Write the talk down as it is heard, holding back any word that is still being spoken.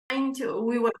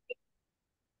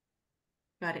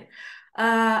Got it.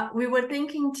 We were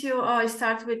thinking to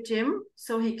start with Jim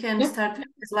so he can start with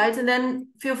the slides, and then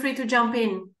feel free to jump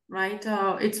in, right?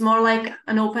 It's more like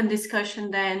an open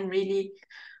discussion than really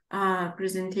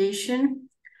presentation.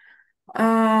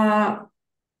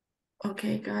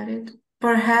 Okay, got it.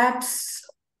 Perhaps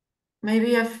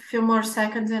maybe a few more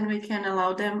seconds and we can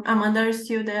allow them. Amanda, is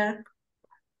still there?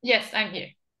 Yes, I'm here.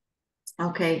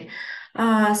 Okay.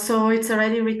 So it's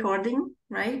already recording,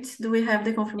 right? Do we have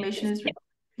the confirmation?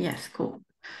 Yes, cool.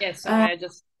 Yes, sorry, I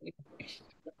just...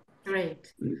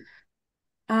 Great.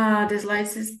 The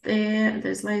slides is there.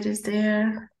 The slide is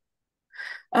there.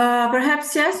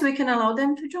 Perhaps, yes, we can allow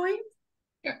them to join.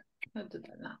 Sure, I'll do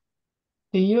that now.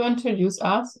 Do you introduce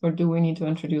us or do we need to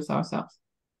introduce ourselves?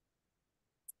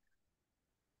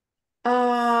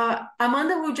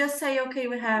 Amanda will just say, okay,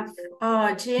 we have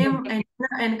Jim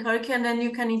and Kirk, and then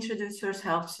you can introduce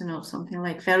yourselves, something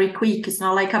like very quick. It's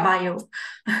not like a bio.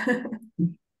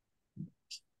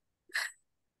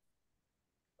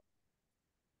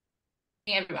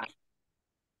 Everyone.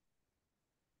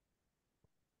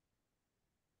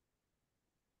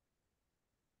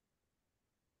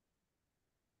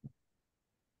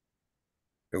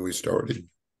 Have we started?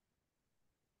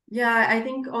 Yeah, I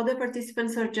think all the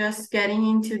participants are just getting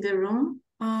into the room.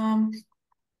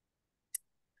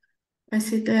 I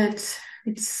see that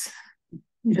it's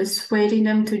just waiting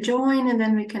them to join and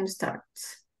then we can start.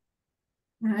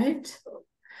 Right?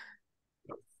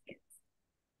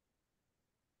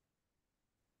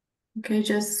 Okay,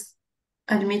 just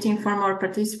admitting for more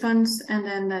participants and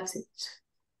then that's it.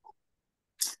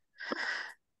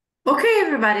 Okay,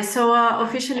 everybody, so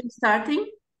officially starting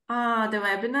the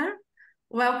webinar.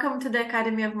 Welcome to the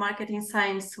Academy of Marketing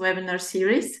Science webinar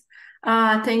series.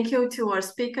 Thank you to our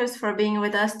speakers for being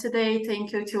with us today.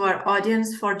 Thank you to our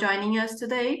audience for joining us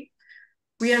today.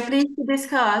 We are pleased to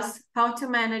discuss how to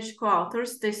manage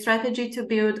co-authors, the strategy to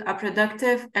build a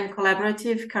productive and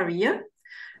collaborative career.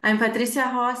 I'm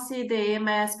Patricia Rossi, the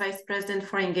AMS Vice President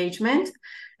for Engagement,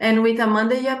 and with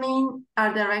Amanda Yamin,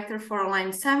 our Director for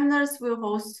Online Seminars, we'll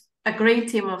host a great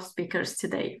team of speakers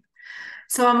today.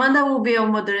 So Amanda will be our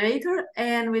moderator,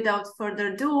 and without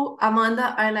further ado,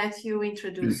 Amanda, I let you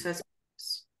introduce us.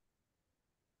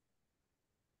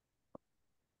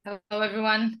 Hello,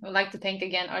 everyone. I would like to thank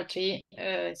again our three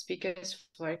speakers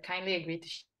for kindly agreeing to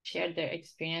share their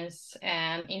experience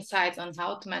and insights on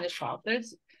how to manage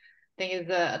authors. I think it's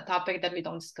a topic that we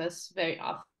don't discuss very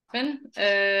often.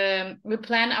 We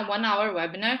plan a 1-hour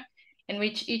webinar in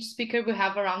which each speaker will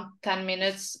have around 10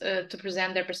 minutes to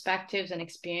present their perspectives and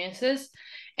experiences.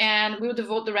 And we'll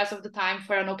devote the rest of the time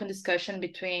for an open discussion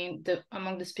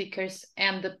among the speakers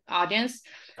and the audience.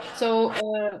 So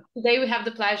today we have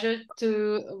the pleasure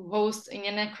to host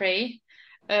Nina Cray.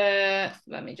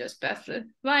 Let me just pass the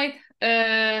slide.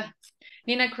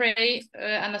 Nina Cray,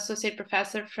 an associate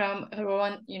professor from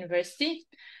Rowan University.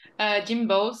 Jim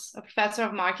Bowes, a professor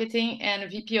of marketing and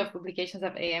VP of publications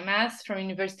of AMS from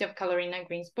University of Carolina,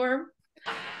 Greensboro.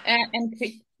 And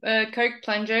Kirk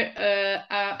Plunger,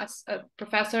 a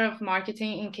professor of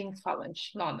marketing in King's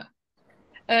College, London.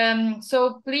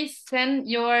 So please send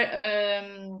your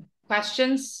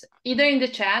questions either in the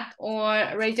chat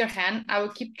or raise your hand. I will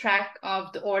keep track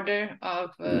of the order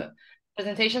of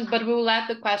presentations, but we will let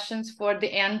the questions for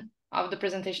the end of the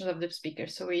presentations of the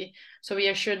speakers. So we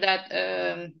are sure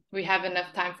that we have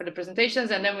enough time for the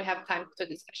presentations and then we have time for the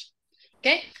discussion.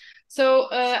 Okay, so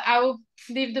I will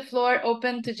leave the floor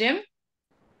open to Jim.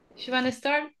 If you want to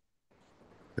start.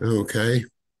 Okay,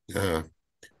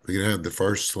 we can have the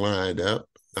first slide up.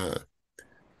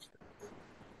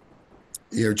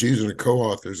 Choosing a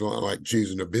co-author is a lot like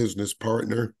choosing a business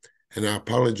partner. And I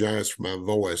apologize for my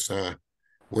voice. I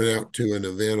went out to an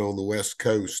event on the West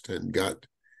Coast and got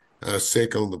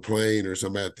sick on the plane, or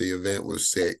somebody at the event was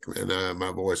sick, and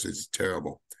my voice is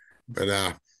terrible.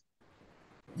 But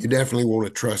you definitely want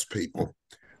to trust people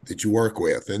that you work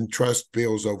with, and trust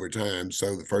builds over time.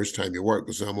 So the first time you work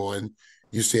with someone,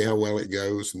 you see how well it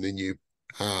goes, and then you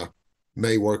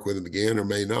may work with them again or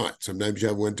may not. Sometimes you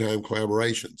have one-time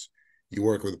collaborations. You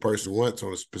work with a person once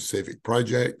on a specific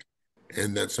project,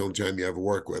 and that's the only time you ever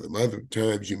work with them. Other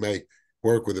times you may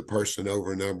work with a person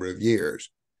over a number of years.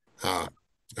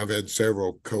 I've had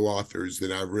several co-authors that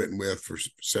I've written with for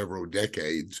several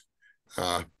decades.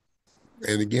 And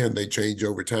again, they change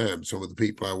over time. Some of the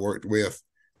people I worked with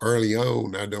early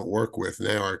on, I don't work with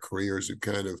now. Our careers have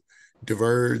kind of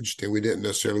diverged, and we didn't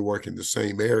necessarily work in the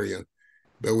same area,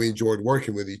 but we enjoyed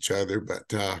working with each other. But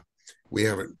we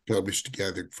haven't published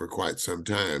together for quite some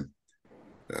time.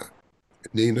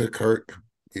 Nina, Kirk,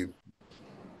 you.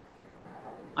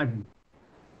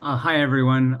 Hi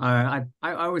everyone.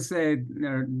 I would say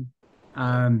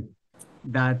um,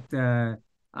 that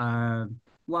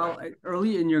well,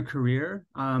 early in your career,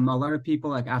 a lot of people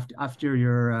like after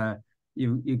your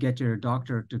you get your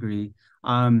doctorate degree,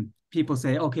 people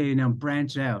say, okay, now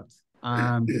branch out.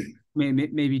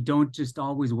 Maybe don't just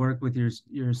always work with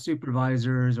your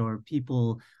supervisors or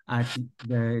people at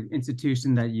the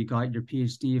institution that you got your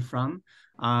PhD from.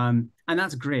 And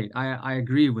that's great. I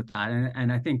agree with that.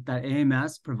 And I think that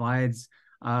AMS provides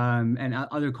and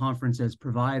other conferences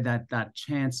provide that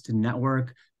chance to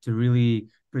network, to really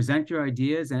present your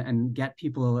ideas and get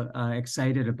people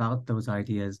excited about those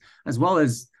ideas, as well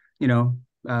as,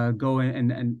 go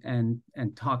and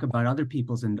talk about other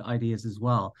people's ideas as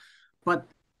well. But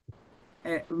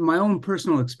my own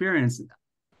personal experience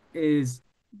is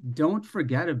don't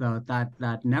forget about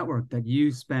that network that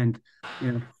you spent,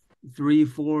 3,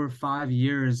 4, 5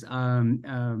 years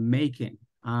making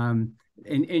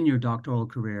in your doctoral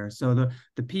career. So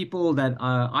the people that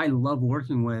I love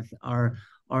working with are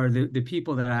the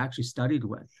people that I actually studied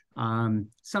with.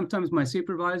 Sometimes my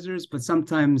supervisors, but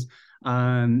sometimes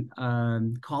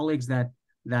colleagues that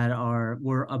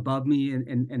were above me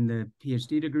in the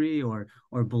PhD degree or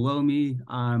below me.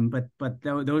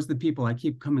 Those are the people I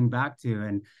keep coming back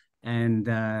to, and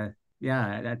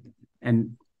yeah,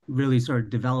 and really sort of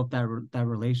develop that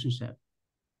relationship.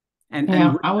 And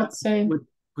I would say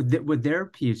with their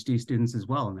PhD students as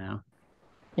well now.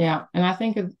 Yeah, and I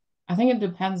think it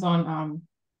depends on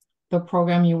the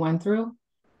program you went through.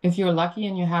 If you're lucky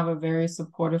and you have a very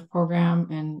supportive program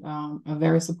and a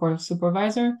very supportive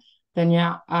supervisor, then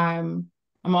yeah, I'm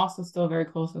also still very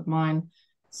close with mine.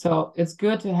 So it's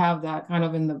good to have that kind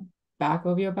of in the back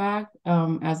of your bag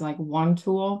as like one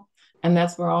tool. And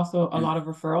that's where also a lot of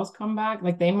referrals come back.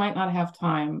 Like they might not have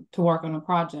time to work on a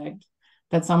project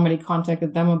that somebody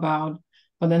contacted them about,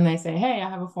 but then they say, hey, I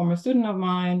have a former student of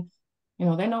mine,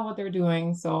 they know what they're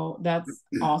doing. So that's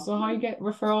also how you get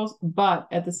referrals. But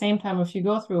at the same time, if you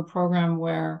go through a program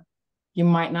where you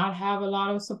might not have a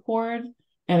lot of support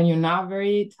and you're not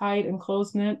very tight and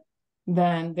close-knit,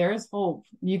 then there is hope.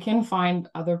 You can find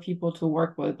other people to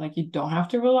work with. Like you don't have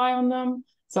to rely on them.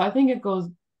 So I think it goes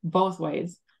both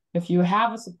ways. If you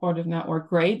have a supportive network,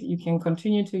 great, you can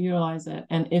continue to utilize it.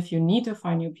 And if you need to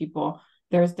find new people,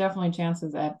 there's definitely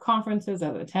chances at conferences,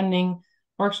 at attending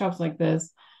workshops like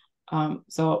this.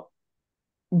 So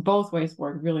both ways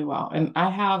work really well. And I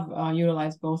have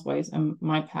utilized both ways in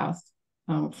my past,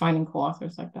 finding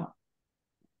co-authors like that.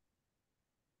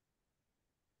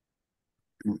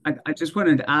 I just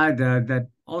wanted to add that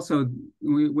also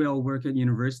we all work at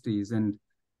universities, and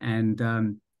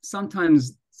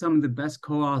sometimes some of the best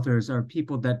co-authors are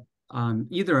people that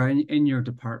either are in your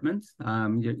department,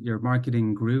 your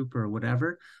marketing group or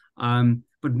whatever,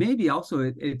 but maybe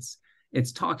also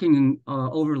it's talking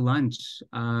over lunch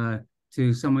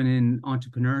to someone in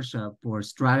entrepreneurship or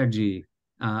strategy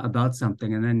about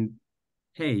something, and then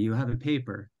hey, you have a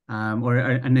paper or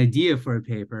an idea for a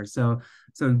paper. So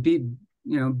be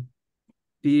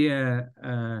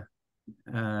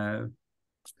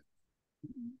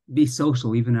be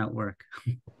social even at work.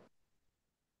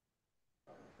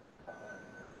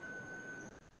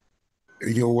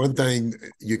 One thing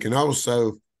you can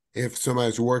also, if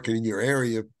somebody's working in your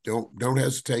area, don't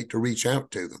hesitate to reach out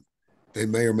to them. They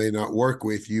may or may not work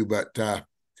with you, but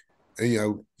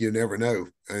you never know,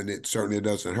 and it certainly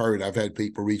doesn't hurt. I've had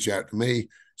people reach out to me.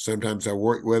 Sometimes I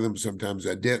worked with them, sometimes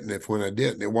I didn't. If when I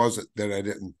didn't, it wasn't that I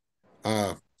didn't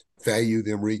value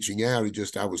them reaching out. It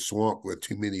just I was swamped with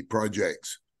too many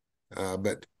projects.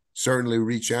 But certainly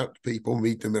reach out to people,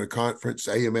 meet them at a conference.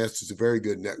 AMS is a very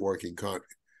good networking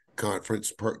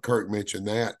conference. Kirk mentioned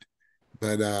that,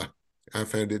 but I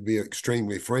found it to be an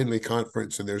extremely friendly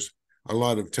conference, and there's a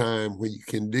lot of time when you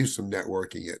can do some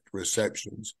networking at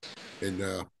receptions and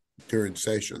during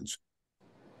sessions.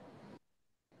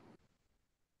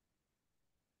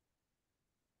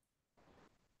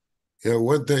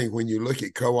 One thing when you look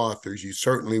at co-authors, you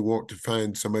certainly want to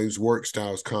find somebody whose work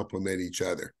styles complement each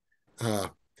other.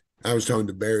 I was talking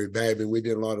to Barry Babin. We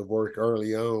did a lot of work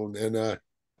early on, and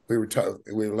we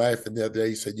were laughing the other day.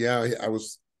 He said, "Yeah,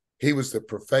 he was the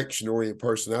perfection-oriented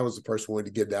person. I was the person who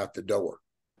wanted to get out the door."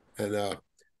 And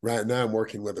right now, I'm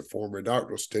working with a former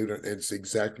doctoral student, and it's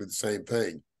exactly the same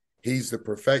thing. He's the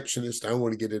perfectionist. I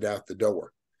want to get it out the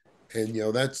door, and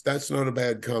that's not a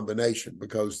bad combination,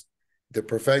 because the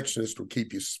perfectionist will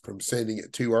keep you from sending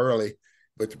it too early,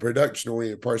 but the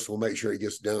production-oriented person will make sure it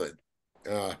gets done.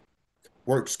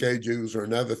 Work schedules are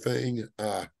another thing.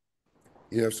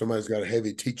 If somebody's got a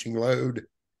heavy teaching load,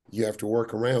 you have to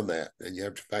work around that, and you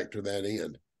have to factor that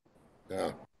in.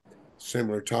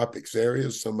 similar topics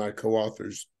areas. Some of my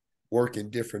co-authors work in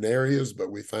different areas,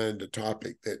 but we find a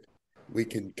topic that we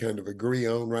can kind of agree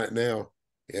on. Right now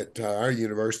at our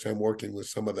university, I'm working with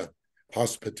some of the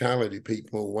hospitality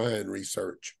people on wine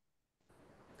research.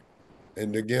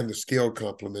 And again, the skill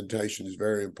complementation is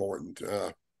very important.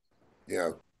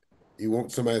 You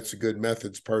want somebody that's a good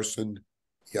methods person.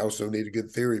 You also need a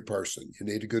good theory person. You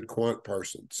need a good quant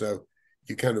person. So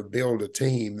you kind of build a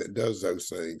team that does those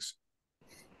things.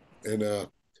 And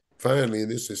finally,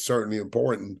 and this is certainly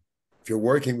important, if you're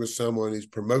working with someone whose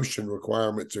promotion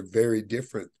requirements are very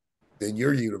different than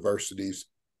your university's,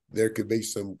 there could be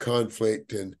some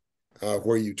conflict in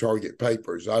where you target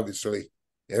papers. Obviously,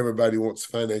 everybody wants a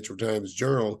Financial Times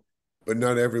Journal, but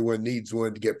not everyone needs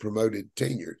one to get promoted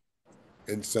tenured.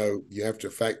 And so you have to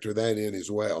factor that in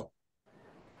as well.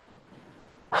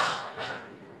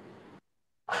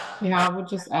 Yeah, I would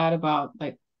just add about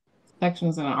like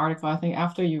sections in an article. I think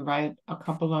after you write a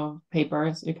couple of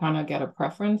papers, you kind of get a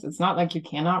preference. It's not like you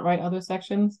cannot write other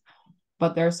sections,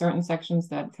 but there are certain sections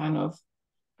that kind of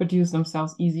produce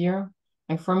themselves easier.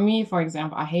 Like for me, for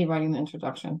example, I hate writing the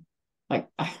introduction. Like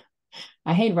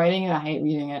I hate writing it, I hate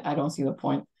reading it. I don't see the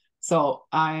point. So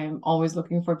I'm always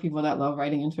looking for people that love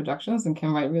writing introductions and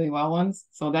can write really well ones.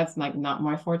 So that's like not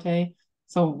my forte.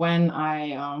 So when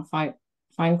I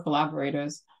find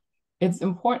collaborators, it's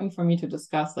important for me to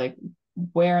discuss like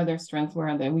where are their strengths, where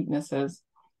are their weaknesses,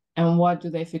 and what do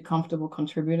they feel comfortable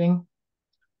contributing,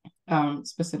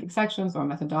 specific sections or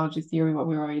methodology theory, what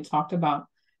we already talked about.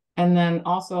 And then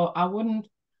also I wouldn't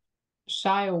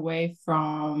shy away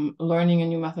from learning a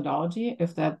new methodology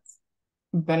if that's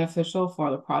beneficial for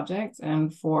the project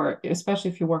and for, especially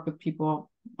if you work with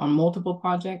people on multiple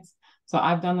projects. So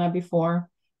I've done that before,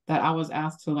 that I was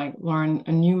asked to like learn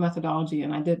a new methodology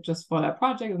and I did just for that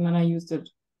project and then I used it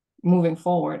moving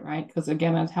forward, right? Because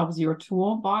again, it helps your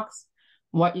toolbox,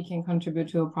 what you can contribute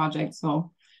to a project.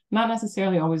 So not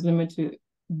necessarily always limited to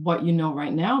what you know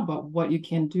right now, but what you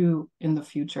can do in the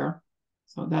future.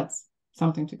 So that's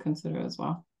something to consider as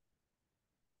well.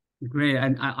 Great.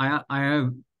 And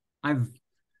I've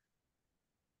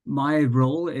my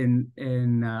role in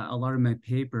a lot of my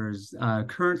papers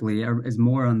currently is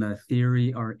more on the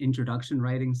theory or introduction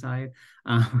writing side,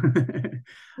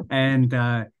 and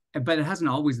but it hasn't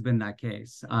always been that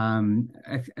case.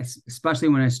 Especially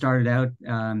when I started out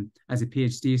as a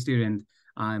PhD student,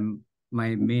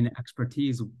 my main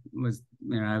expertise was,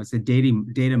 I was a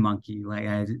data monkey. Like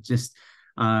I just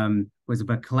was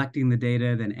about collecting the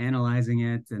data, then analyzing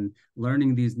it, and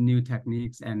learning these new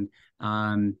techniques. And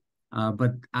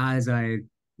but as I,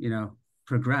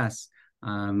 progress,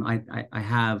 I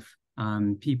have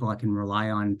people I can rely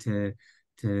on to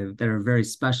that are very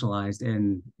specialized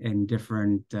in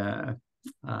different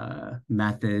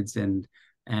methods, and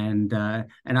I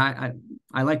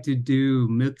like to do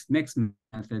mixed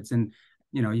methods, and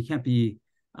you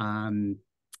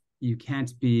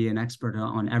can't be an expert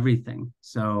on everything.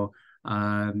 So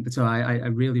I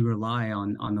really rely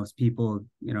on those people,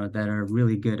 that are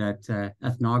really good at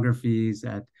ethnographies,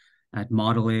 at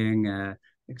modeling,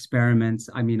 experiments.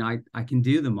 I mean, I can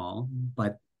do them all,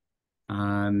 but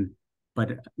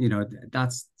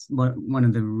that's one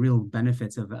of the real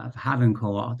benefits of having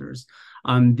co-authors.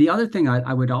 The other thing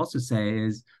I would also say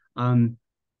is,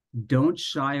 don't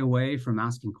shy away from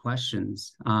asking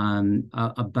questions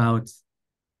about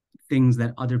things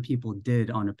that other people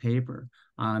did on a paper.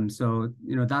 So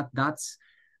that's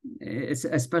it's,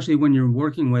 especially when you're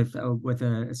working with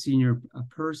a senior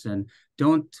person.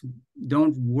 Don't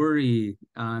worry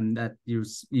that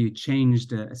you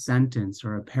changed a sentence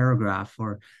or a paragraph,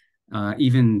 or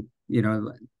even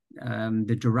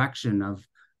the direction of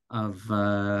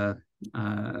a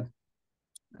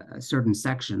certain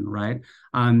section, right?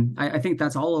 I think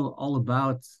that's all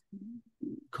about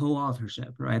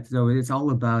co-authorship, right? So it's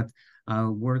all about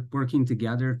working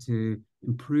together to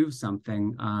improve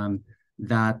something,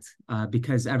 that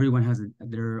because everyone has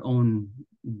their own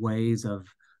ways of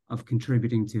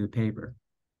contributing to a paper.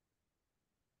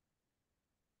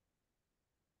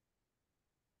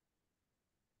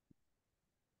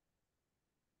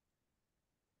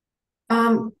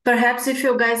 Perhaps if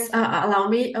you guys allow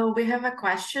me, we have a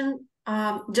question,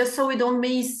 just so we don't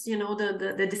miss,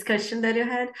 the discussion that you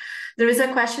had. There is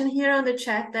a question here on the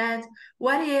chat that,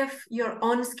 what if your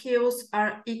own skills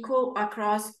are equal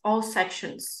across all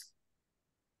sections?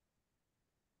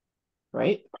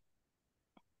 Right.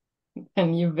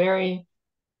 And you're very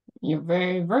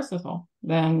versatile.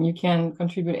 Then you can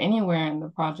contribute anywhere in the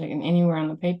project and anywhere in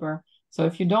the paper. So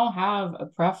if you don't have a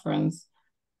preference,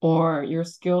 or your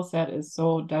skill set is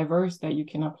so diverse that you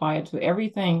can apply it to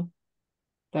everything,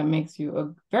 that makes you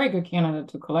a very good candidate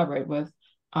to collaborate with.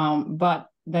 But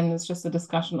then it's just a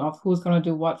discussion of who's going to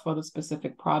do what for the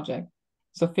specific project.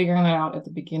 So figuring that out at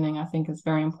the beginning, I think, is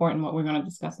very important, what we're going to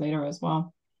discuss later as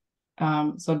well.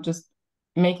 So just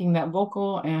making that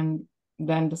vocal and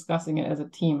then discussing it as a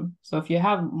team. So if you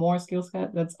have more skill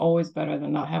set, that's always better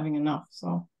than not having enough.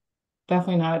 So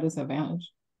definitely not a disadvantage.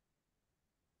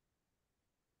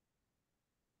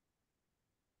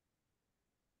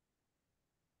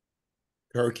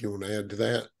 Kirk, you want to add to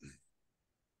that?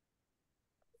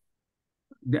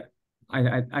 Yeah,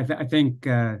 I think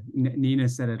Nina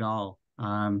said it all.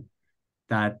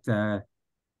 That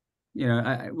you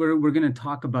know, we're going to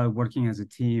talk about working as a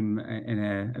team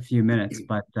in a few minutes,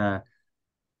 but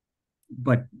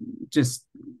just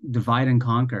divide and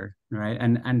conquer, right?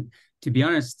 And to be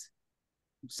honest,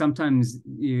 sometimes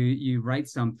you write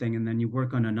something and then you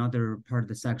work on another part of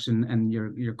the section, and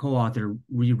your co-author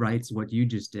rewrites what you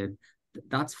just did.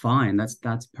 That's fine.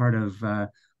 That's part of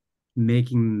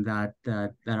making that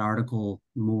article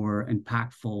more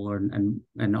impactful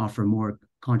and offer more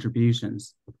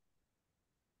contributions.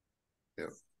 Yeah,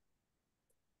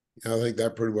 I think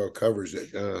that pretty well covers it.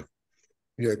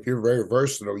 You know, if you're very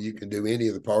versatile, you can do any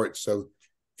of the parts. So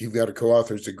if you've got a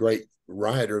co-author who's a great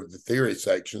writer of the theory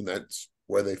section, that's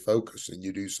where they focus, and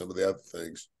you do some of the other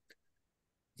things.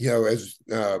 You know, as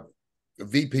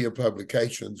VP of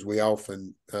publications, we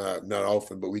often, not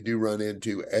often, but we do run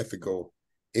into ethical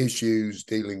issues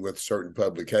dealing with certain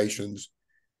publications.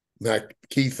 My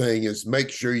key thing is make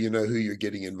sure you know who you're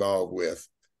getting involved with.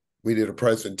 We did a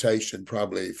presentation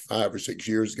probably 5 or 6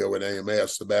 years ago at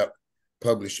AMS about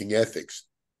publishing ethics.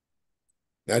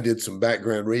 I did some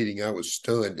background reading. I was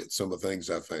stunned at some of the things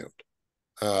I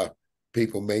found.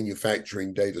 People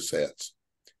manufacturing data sets.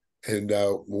 And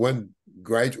one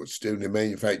graduate student had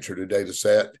manufactured a data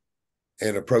set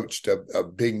and approached a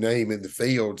big name in the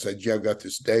field, said, yeah, I've got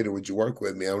this data. Would you work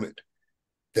with me on it?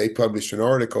 They published an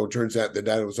article. Turns out the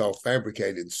data was all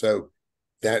fabricated. So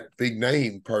that big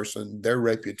name person, their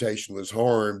reputation was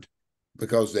harmed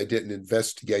because they didn't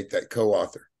investigate that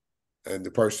co-author. And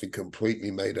the person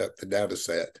completely made up the data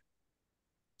set.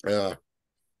 You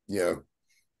know,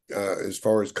 as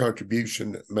far as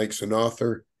contribution makes an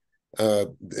author,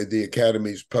 the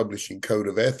Academy's Publishing Code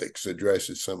of Ethics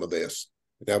addresses some of this.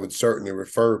 And I would certainly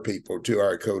refer people to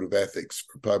our Code of Ethics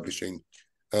for publishing.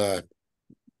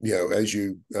 You know, as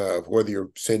you, whether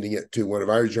you're sending it to one of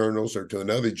our journals or to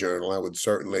another journal, I would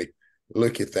certainly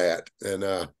look at that and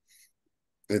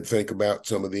think about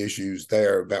some of the issues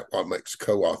there about what makes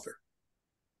co-author.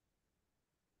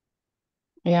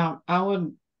 Yeah, I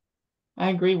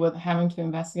agree with having to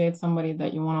investigate somebody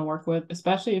that you want to work with,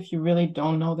 especially if you really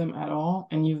don't know them at all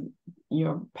and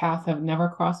your paths have never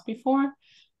crossed before.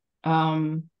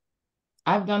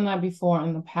 I've done that before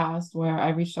in the past where I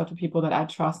reached out to people that I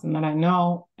trust and that I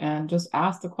know and just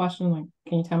asked the question, like,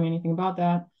 can you tell me anything about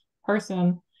that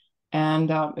person?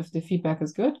 And if the feedback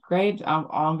is good, great.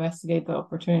 I'll investigate the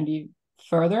opportunity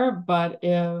further. But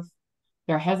if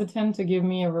they're hesitant to give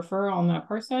me a referral on that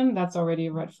person, that's already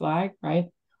a red flag, right?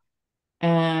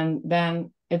 And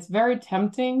then it's very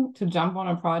tempting to jump on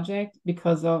a project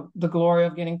because of the glory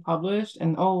of getting published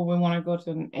and, oh, we want to go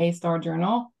to an A-star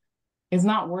journal. It's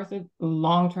not worth it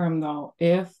long-term though.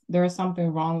 If there's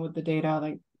something wrong with the data,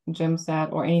 like Jim said,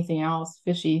 or anything else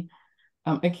fishy,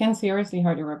 it can seriously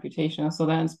hurt your reputation. So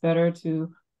then it's better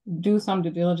to do some due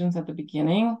diligence at the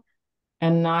beginning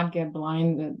and not get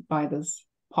blinded by this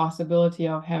possibility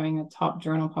of having a top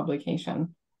journal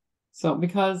publication. So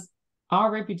because our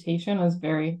reputation is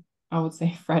very, I would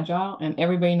say, fragile, and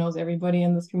everybody knows everybody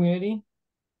in this community.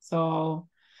 So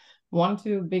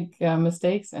 1-2 big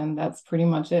mistakes, and that's pretty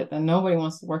much it. And nobody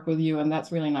wants to work with you, and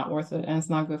that's really not worth it, and it's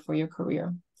not good for your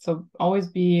career. So always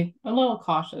be a little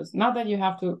cautious. Not that you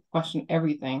have to question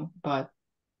everything, but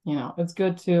you know, it's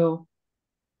good to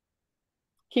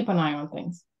keep an eye on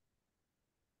things.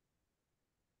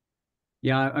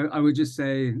 Yeah, I would just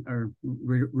say, or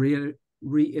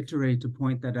reiterate the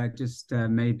point that I just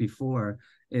made before,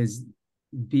 is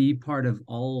be part of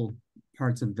all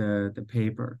parts of the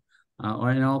paper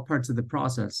or in all parts of the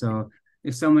process. So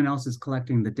if someone else is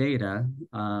collecting the data,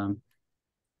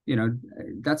 you know,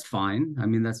 that's fine. I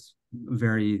mean, that's a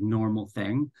very normal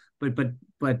thing, but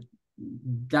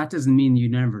that doesn't mean you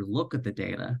never look at the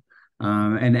data.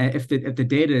 And if the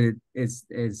data is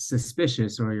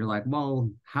suspicious, or you're like,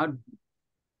 well, how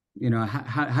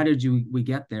did we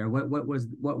get there? What was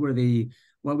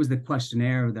the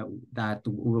questionnaire that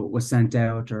was sent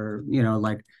out, or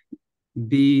like,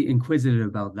 be inquisitive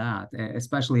about that,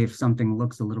 especially if something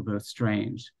looks a little bit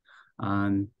strange,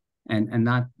 and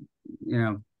that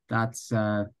that's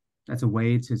that's a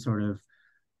way to sort of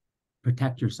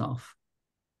protect yourself.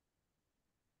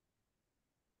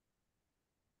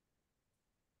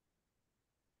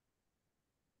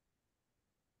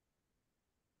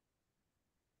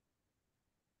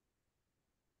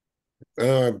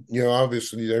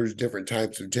 Obviously there's different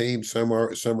types of teams. Some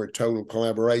are total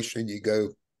collaboration.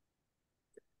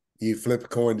 You flip a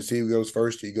coin to see who goes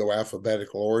first. You go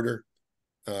alphabetical order.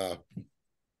 Or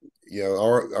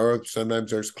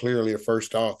sometimes there's clearly a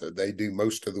first author. They do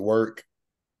most of the work,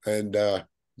 and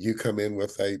you come in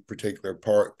with a particular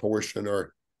portion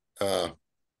or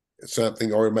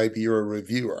something, or maybe you're a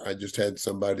reviewer. I just had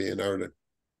somebody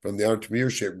from the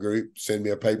entrepreneurship group send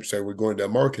me a paper, say we're going to a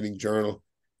marketing journal.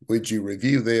 Would you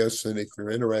review this? And if you're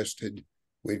interested,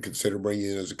 we'd consider bringing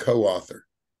you in as a co-author.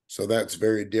 So that's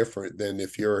very different than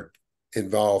if you're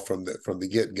involved from the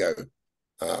get-go.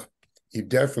 You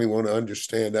definitely want to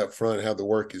understand up front how the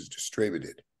work is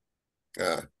distributed.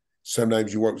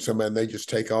 Sometimes you work with somebody and they just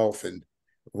take off and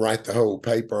write the whole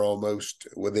paper almost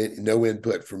with no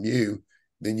input from you.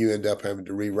 Then you end up having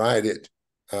to rewrite it.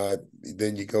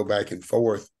 Then you go back and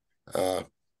forth.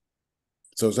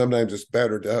 So sometimes it's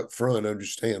better to up front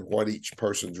understand what each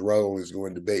person's role is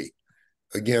going to be.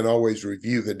 Again, always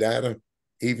review the data.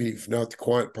 Even if you're not the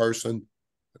quant person,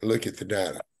 look at the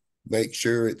data. Make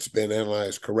sure it's been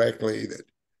analyzed correctly, that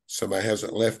somebody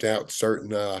hasn't left out certain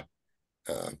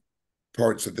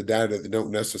parts of the data that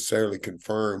don't necessarily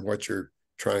confirm what you're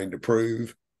trying to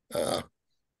prove.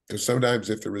 Because sometimes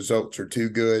if the results are too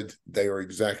good, they are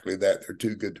exactly that. They're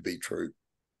too good to be true.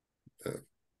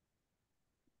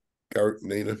 Gert,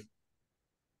 Nina?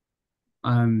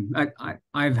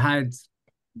 I've had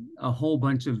a whole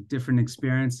bunch of different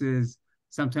experiences.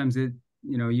 Sometimes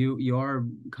you are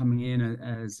coming in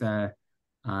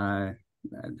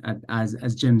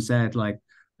as Jim said, like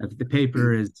the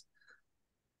paper is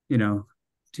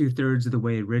 2/3 of the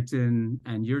way written,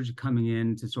 and you're just coming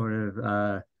in to sort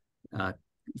of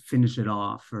finish it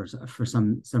off for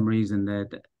some reason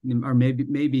that, or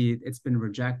maybe it's been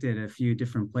rejected a few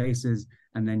different places,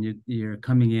 and then you're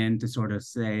coming in to sort of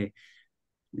say,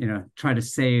 try to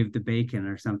save the bacon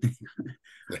or something.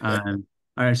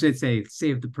 Or I should say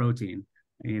save the protein,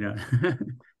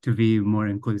 to be more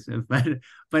inclusive. But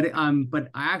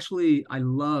I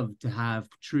love to have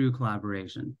true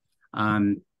collaboration.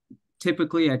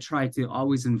 Typically I try to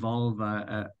always involve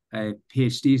a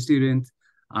PhD student,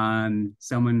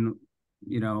 someone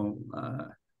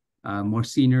more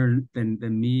senior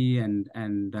than me, and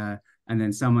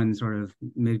then someone sort of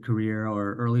mid-career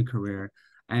or early career,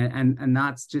 and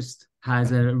that's just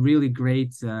has a really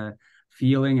great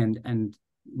feeling, and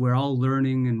we're all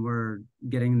learning, and we're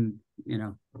getting,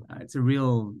 it's a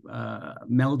real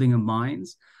melding of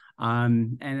minds.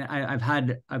 And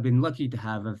I've been lucky to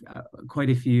have quite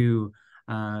a few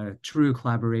true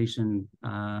collaboration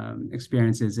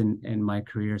experiences in my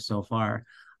career so far.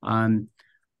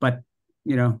 But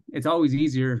it's always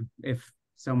easier if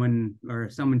someone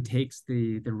takes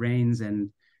the reins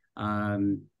and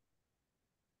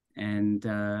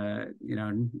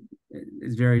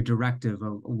is very directive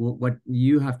of what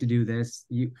you have to do.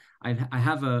 I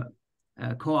have a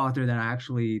co-author that I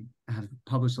actually have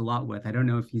published a lot with. I don't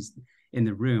know if he's in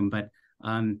the room, but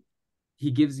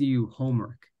he gives you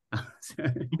homework.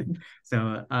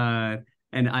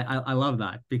 And I love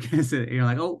that, because you're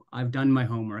like, oh, I've done my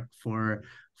homework for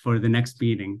the next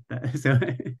meeting. So,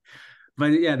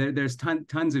 but yeah, there's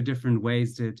tons of different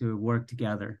ways to work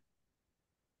together.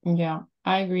 Yeah,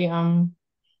 I agree.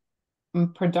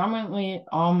 Predominantly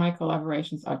all my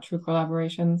collaborations are true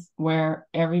collaborations where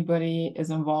everybody is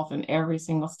involved in every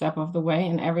single step of the way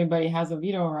and everybody has a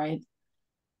veto right.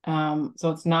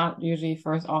 So it's not usually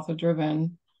first author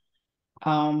driven.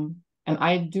 And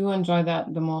I do enjoy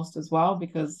that the most as well,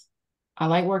 because I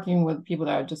like working with people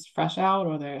that are just fresh out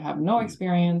or they have no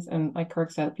experience. And like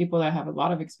Kirk said, people that have a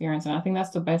lot of experience. And I think that's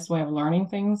the best way of learning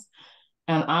things.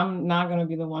 And I'm not going to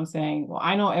be the one saying, well,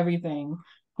 I know everything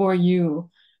for you.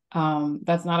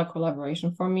 That's not a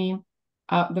collaboration for me.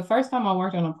 The first time I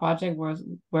worked on a project where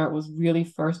it was really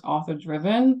first author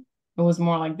driven. It was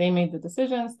more like they made the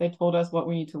decisions, they told us what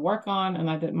we need to work on, and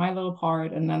I did my little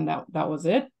part, and then that was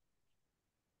it.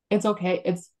 It's okay.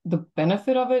 It's the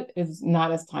benefit of it is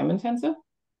not as time intensive,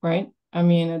 right? I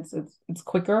mean, it's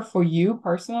quicker for you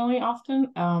personally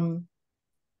often.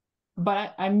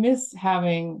 But I miss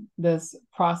having this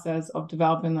process of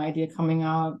developing the idea, coming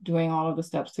out, doing all of the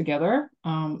steps together.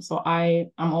 So I'm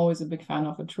always a big fan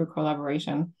of a true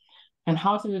collaboration. And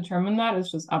how to determine that is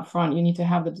just upfront. You need to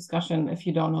have the discussion if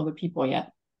you don't know the people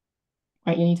yet,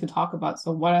 right? You need to talk about,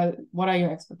 so what are your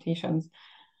expectations?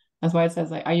 That's why it says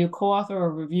like, are you co-author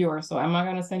or reviewer? So am I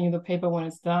going to send you the paper when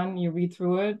it's done? You read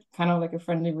through it, kind of like a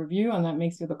friendly review, and that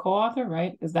makes you the co-author,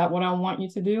 right? Is that what I want you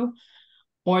to do?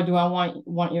 Or do I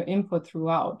want your input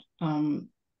throughout? And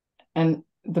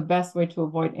the best way to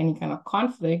avoid any kind of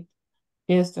conflict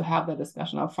is to have the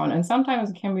discussion up front. And sometimes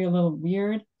it can be a little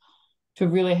weird to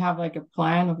really have like a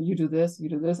plan of you do this,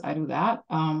 I do that.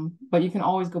 But you can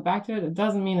always go back to it. It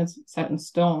doesn't mean it's set in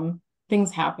stone.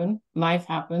 Things happen, life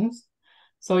happens.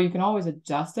 So you can always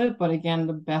adjust it. But again,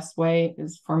 the best way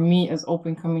is for me is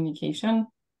open communication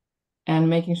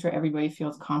and making sure everybody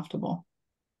feels comfortable.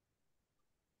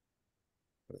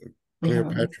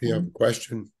 Cleopatra, you have a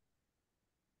question?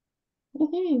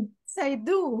 Yes, I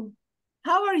do.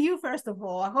 How are you, first of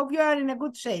all? I hope you are in a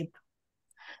good shape.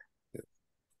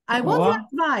 I want your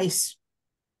advice.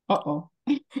 Uh-oh.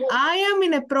 I am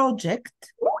in a project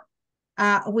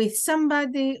with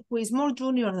somebody who is more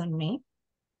junior than me,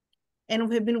 and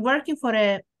we've been working for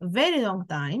a very long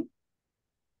time.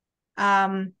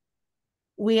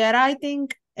 We are writing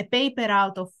a paper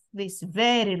out of this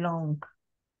very long,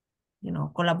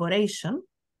 collaboration.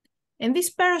 And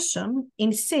this person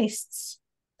insists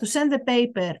to send the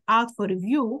paper out for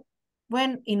review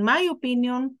when, in my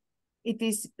opinion, it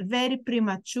is very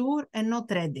premature and not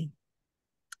ready.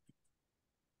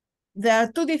 There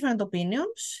are two different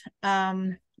opinions,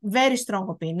 very strong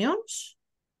opinions.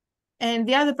 And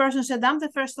the other person said, I'm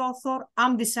the first author,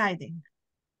 I'm deciding.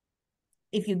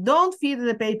 If you don't feel that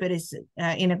the paper is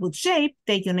in a good shape,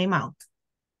 take your name out,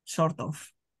 sort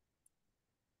of.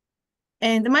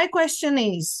 And my question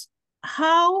is,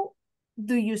 how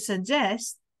do you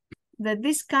suggest that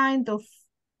this kind of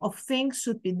things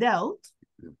should be dealt?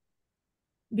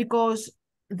 Because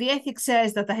the ethics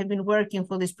says that I have been working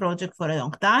for this project for a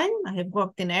long time. I have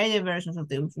worked in earlier versions of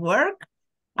the work.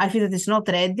 I feel that it's not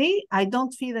ready. I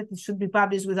don't feel that it should be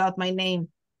published without my name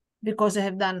because I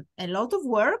have done a lot of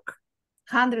work,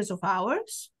 hundreds of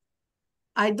hours.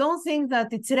 I don't think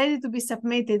that it's ready to be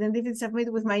submitted. And if it's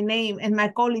submitted with my name and my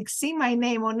colleagues see my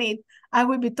name on it, I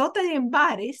will be totally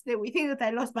embarrassed. They will think that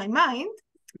I lost my mind.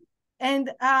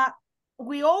 And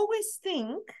we always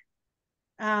think,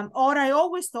 or I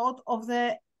always thought of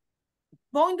the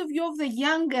point of view of the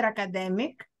younger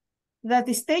academic that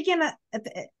is taken,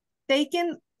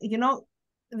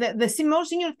 the more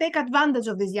senior take advantage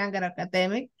of this younger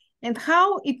academic and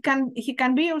how he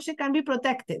can be or she can be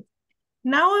protected.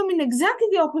 Now I'm in exactly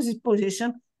the opposite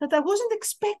position that I wasn't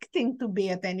expecting to be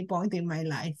at any point in my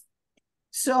life.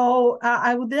 So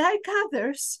I would like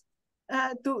others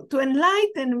to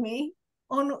enlighten me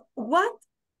on what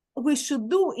we should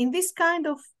do in this kind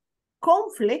of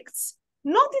conflicts,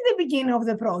 not in the beginning of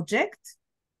the project,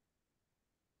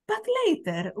 but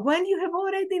later, when you have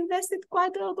already invested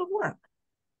quite a lot of work.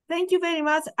 Thank you very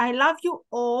much. I love you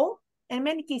all, and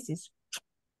many kisses.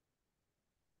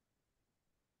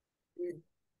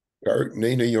 Kirk,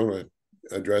 Nina, you want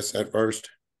to address that first?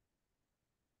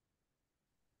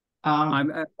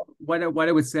 What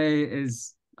I would say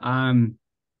is,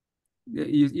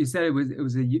 you said it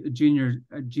was a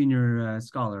junior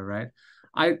scholar, right?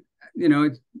 I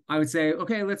would say,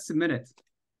 okay, let's submit it,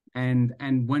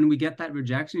 and when we get that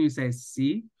rejection, you say,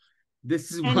 see,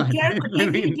 this is why. And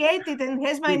if he gets it and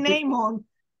has my name on,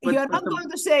 you're not going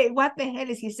to say, what the hell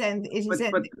is he sending? Is this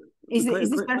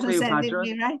person sending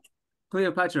me, right?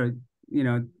 Cleopatra,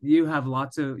 you have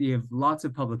lots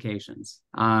of publications.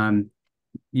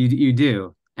 You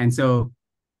do, and so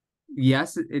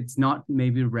yes, it's not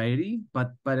maybe ready,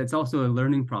 but it's also a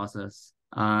learning process.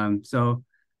 So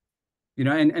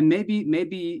and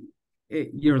maybe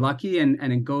you're lucky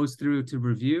and it goes through to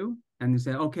review, and you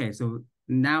say, okay, so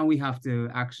now we have to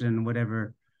action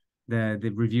whatever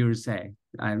the reviewers say.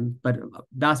 But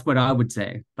that's what I would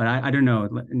say. But I don't know,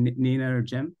 Nina or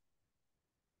Jim.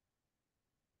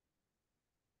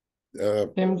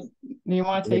 Jim, do you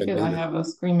want to take it? Nina. I have a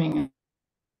screaming.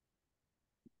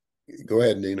 Go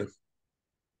ahead, Nina.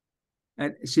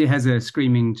 She has a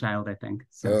screaming child, I think.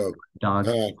 So dog.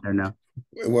 I don't know.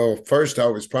 Well, first, I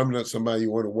was probably not somebody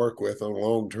you want to work with on a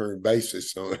long-term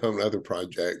basis on other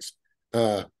projects.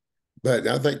 But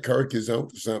I think Kirk is on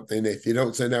to something. If you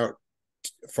don't send out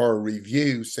for a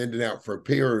review, send it out for a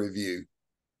peer review,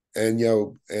 and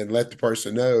and let the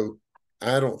person know,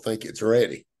 I don't think it's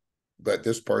ready, but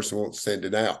this person won't send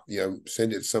it out.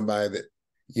 Send it to somebody that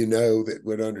that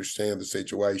would understand the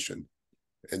situation,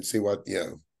 and see what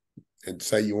and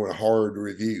say you want a hard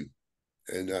review,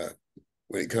 and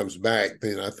when it comes back,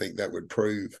 then I think that would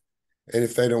prove. And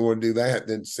if they don't want to do that,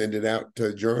 then send it out to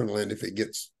a journal, and if it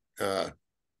gets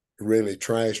really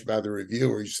trashed by the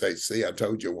reviewer, you say, see, I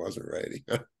told you it wasn't ready.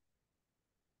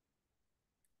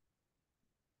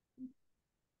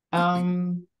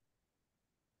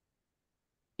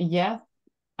 Yes,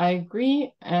 I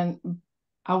agree, and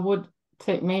I would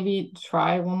maybe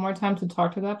try one more time to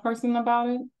talk to that person about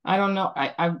it. I don't know.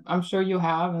 I'm sure you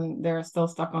have, and they're still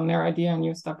stuck on their idea, and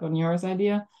you're stuck on yours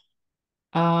idea.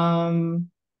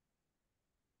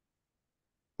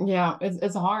 Yeah,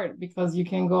 it's hard because you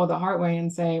can go the hard way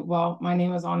and say, well, my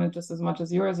name is on it just as much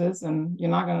as yours is, and you're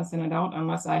not going to send it out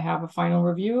unless I have a final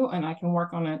review and I can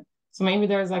work on it. So maybe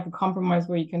there's like a compromise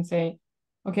where you can say,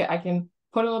 okay, I can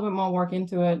put a little bit more work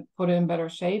into it, put it in better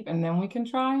shape, and then we can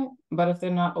try. But if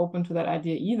they're not open to that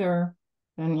idea either,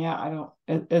 then yeah,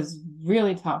 it's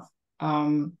really tough.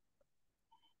 And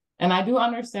I do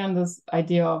understand this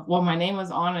idea of, well, my name is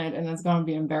on it and it's going to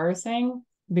be embarrassing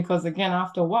because again,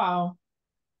 after a while,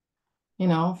 you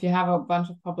know, if you have a bunch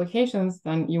of publications,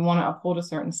 then you want to uphold a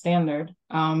certain standard.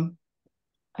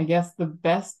 I guess the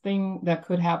best thing that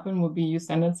could happen would be you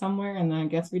send it somewhere and then it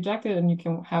gets rejected and you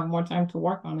can have more time to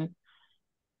work on it.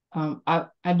 I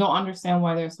don't understand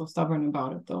why they're so stubborn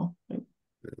about it though. Like,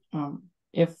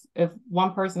 if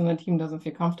one person in the team doesn't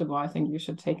feel comfortable, I think you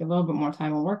should take a little bit more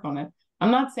time and work on it.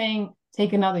 I'm not saying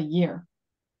take another year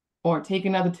or take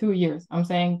another 2 years. I'm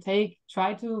saying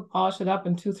try to polish it up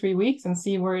in 2-3 weeks and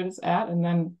see where it is at and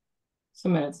then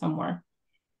submit it somewhere.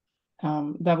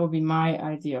 That would be my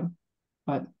idea,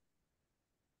 but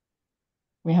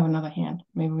we have another hand.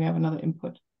 Maybe we have another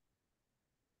input.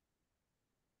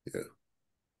 Yeah.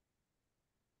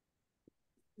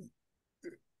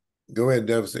 Go ahead,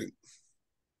 Devsik.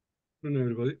 Good morning,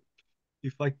 everybody.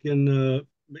 If I can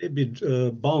maybe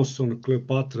bounce on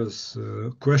Cleopatra's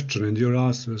question and your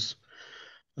answers,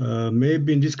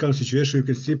 maybe in this kind of situation, you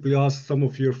can simply ask some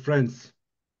of your friends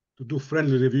to do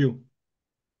friendly review.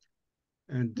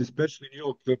 And especially in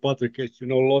your Cleopatra case, you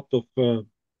know, a lot of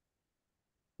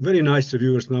very nice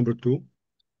reviewers, number two.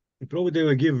 And probably they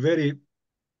will give very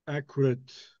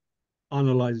accurate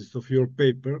analysis of your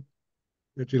paper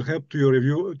that will help to your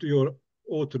review, to your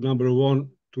author number one,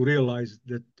 to realize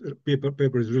that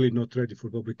paper is really not ready for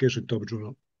publication in top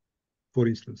journal, for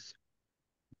instance.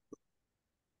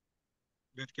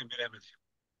 That can be remedied.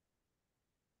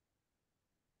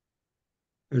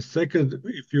 And second,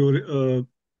 if your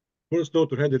first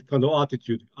author had that kind of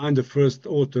attitude, I'm the first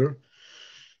author,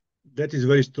 that is a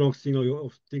very strong signal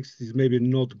of things is maybe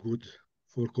not good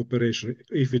for cooperation,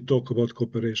 if we talk about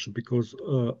cooperation, because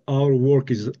our work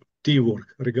is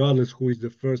teamwork, regardless who is the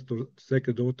first or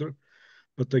second author.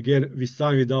 But again, we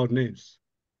sign with our names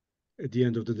at the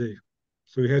end of the day.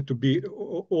 So we have to be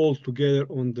all together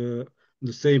on the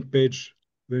same page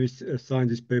when we sign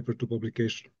this paper to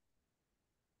publication.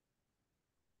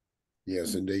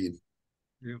 Yes, indeed.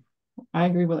 Yeah. I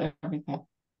agree with everything.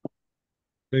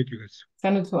 Thank you, guys.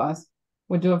 Send it to us.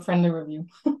 We'll do a friendly review.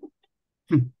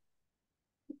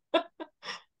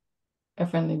 A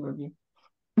friendly review.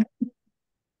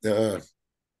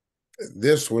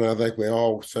 This one, I think we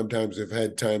all sometimes have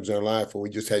had times in our life where we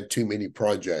just had too many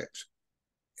projects.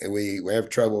 And we have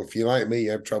trouble. If you're like me,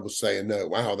 you have trouble saying no.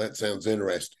 Wow, that sounds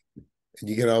interesting. And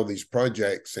you get all these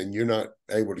projects and you're not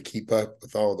able to keep up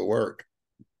with all the work.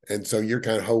 And so you're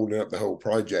kind of holding up the whole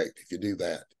project if you do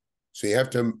that. So you have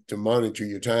to monitor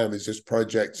your time. Is this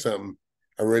project something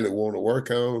I really want to work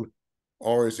on?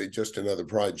 Or is it just another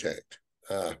project?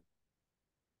 And,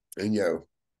 you know,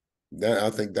 I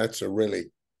think that's a really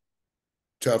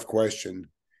tough question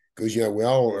because, you know, we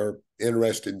all are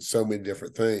interested in so many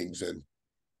different things and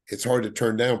it's hard to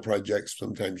turn down projects.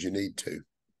 Sometimes you need to.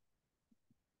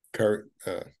 Kurt,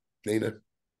 Nina?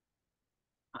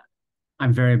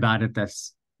 I'm very bad at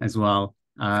this as well.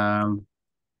 I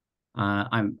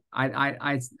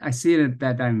see it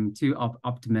that I'm too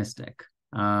optimistic.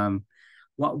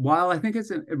 While I think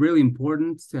it's really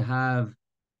important to have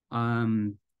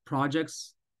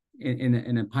projects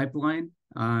in a pipeline,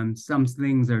 some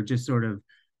things are just sort of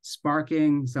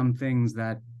sparking, some things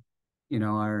that, you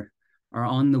know, are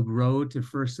on the road to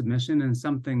first submission, and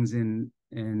some things in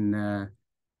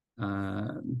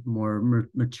more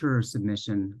mature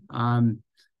submission.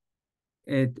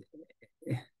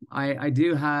 I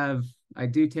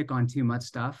do take on too much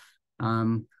stuff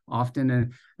often,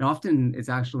 and often it's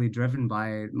actually driven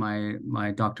by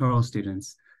my doctoral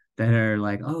students that are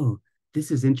like, oh,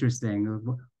 this is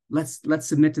interesting. Let's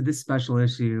submit to this special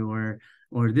issue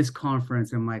or this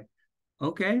conference. I'm like,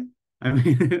 okay, I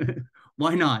mean,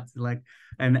 why not? Like,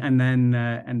 and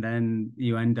then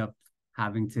you end up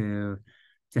having to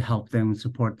help them,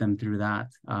 support them through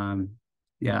that.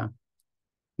 Yeah,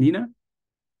 Nina.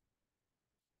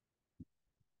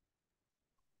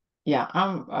 Yeah,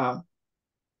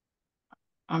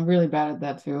 I'm really bad at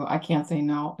that too. I can't say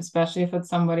no, especially if it's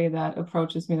somebody that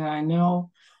approaches me that I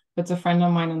know. it's a friend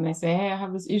of mine and they say, hey, I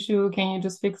have this issue. Can you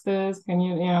just fix this? Can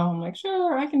you, I'm like,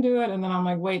 sure, I can do it. And then I'm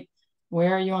like, wait,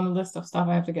 where are you on the list of stuff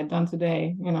I have to get done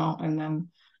today? And then,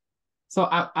 so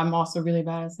I'm also really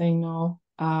bad at saying no.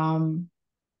 Can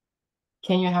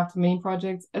you have too many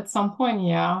projects? At some point,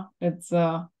 yeah. It's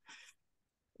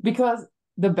because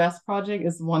the best project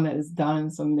is one that is done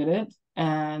and submitted.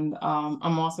 And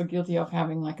I'm also guilty of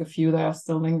having like a few that are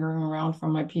still lingering around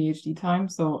from my PhD time.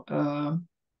 So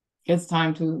it's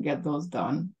time to get those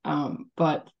done.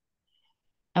 But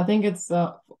I think it's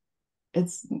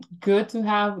good to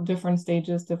have different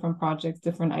stages, different projects,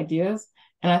 different ideas.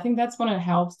 And I think that's when it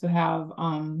helps to have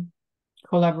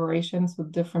collaborations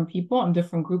with different people and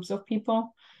different groups of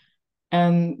people.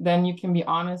 And then you can be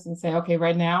honest and say, okay,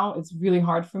 right now it's really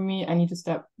hard for me. I need to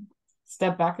step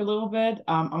back a little bit.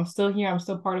 I'm still here. I'm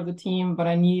still part of the team, but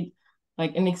I need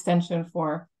like an extension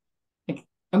for like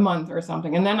a month or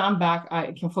something. And then I'm back.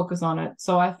 I can focus on it.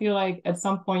 So I feel like at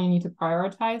some point you need to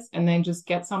prioritize and then just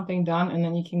get something done. And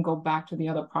then you can go back to the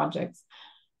other projects.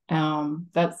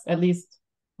 That's at least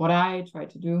what I try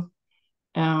to do.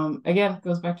 Again, it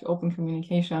goes back to open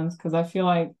communications because I feel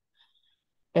like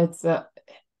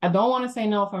I don't want to say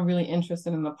no if I'm really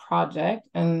interested in the project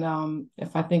and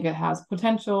if I think it has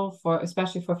potential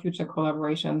especially for future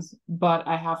collaborations, but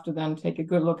I have to then take a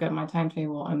good look at my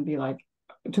timetable and be like,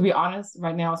 to be honest,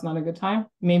 right now it's not a good time.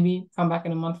 Maybe come back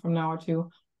in a month from now or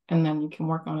two, and then you can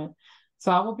work on it.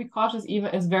 So I will be cautious.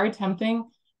 Even it's very tempting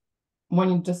when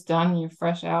you're just done, you're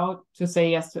fresh out, to say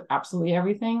yes to absolutely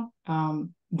everything.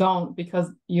 Don't, because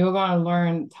you're going to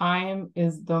learn time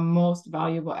is the most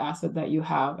valuable asset that you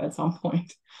have at some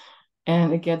point.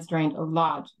 And it gets drained a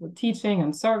lot with teaching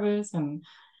and service and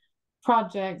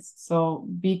projects. So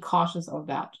be cautious of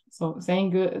that. So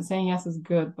saying yes is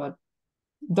good, but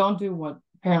don't do what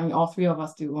apparently all three of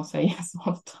us do. We'll say yes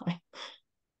all the time.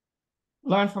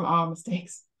 Learn from our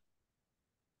mistakes.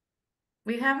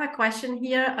 We have a question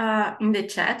here in the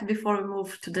chat before we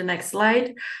move to the next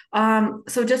slide.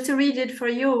 So just to read it for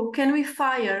you, can we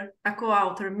fire a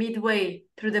co-author midway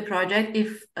through the project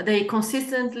if they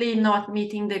consistently not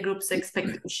meeting the group's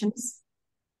expectations?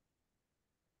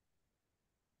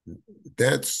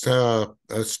 That's a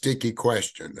sticky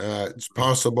question. It's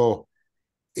possible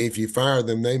if you fire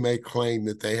them, they may claim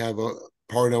that they have a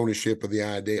part ownership of the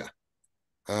idea.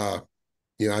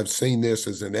 I've seen this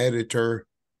as an editor.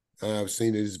 I've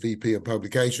seen it as VP of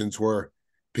publications where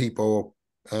people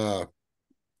were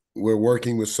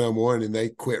working with someone and they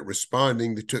quit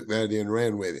responding. They took that and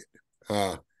ran with it.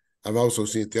 I've also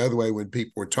seen it the other way when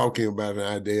people were talking about an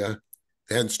idea,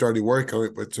 they hadn't started work on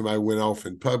it, but somebody went off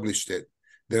and published it.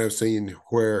 Then I've seen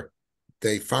where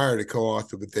they fired a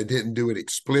co-author, but they didn't do it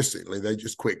explicitly. They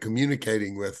just quit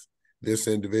communicating with this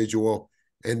individual,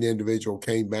 and the individual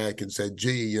came back and said,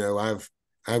 gee, I've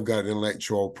got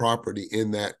intellectual property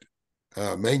in that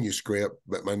manuscript,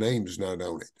 but my name's not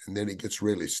on it. And then it gets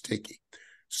really sticky.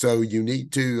 So you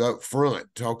need to up front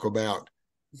talk about,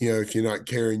 if you're not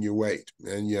carrying your weight.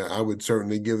 And I would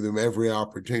certainly give them every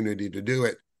opportunity to do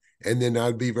it. And then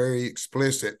I'd be very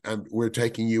explicit. We're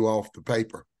taking you off the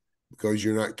paper because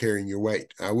you're not carrying your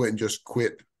weight. I wouldn't just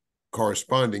quit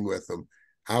corresponding with them.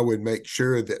 I would make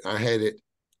sure that I had it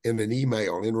in an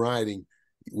email, in writing.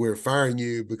 We're firing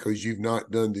you because you've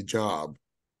not done the job.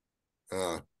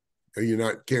 Or you're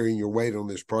not carrying your weight on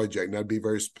this project. And I'd be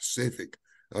very specific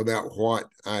about what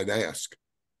I'd ask.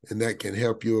 And that can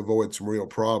help you avoid some real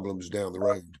problems down the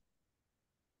road.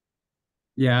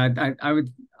 Yeah, I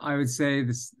would say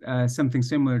this something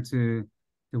similar to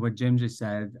what Jim just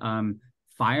said.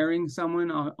 Firing someone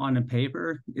on a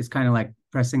paper is kind of like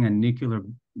pressing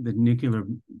the nuclear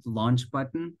launch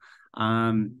button.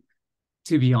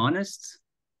 To be honest,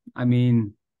 I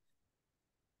mean,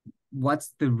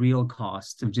 what's the real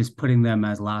cost of just putting them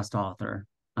as last author?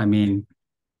 I mean,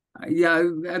 yeah,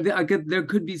 there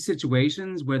could be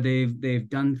situations where they've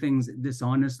done things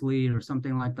dishonestly or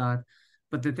something like that.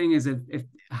 But the thing is, if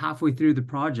halfway through the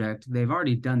project they've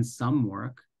already done some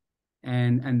work,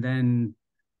 and then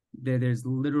there's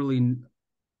literally,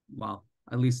 well,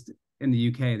 at least in the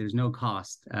UK, there's no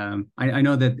cost. I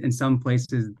know that in some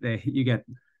places you get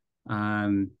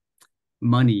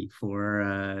money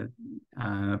for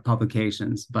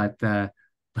publications, but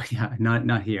yeah,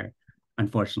 not here,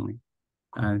 unfortunately.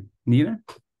 Nina?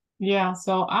 Yeah,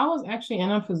 so I was actually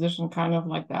in a position kind of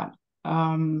like that.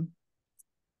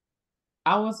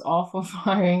 I was all for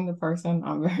firing the person.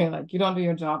 I'm very like, you don't do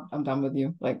your job, I'm done with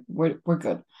you. Like we're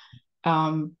good.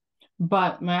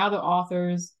 But my other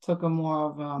authors took a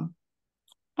more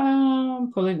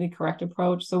of politically correct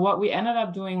approach. So what we ended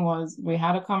up doing was we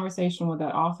had a conversation with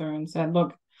that author and said,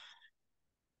 look,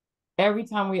 every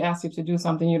time we ask you to do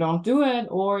something, you don't do it,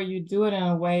 or you do it in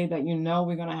a way that you know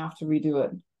we're gonna have to redo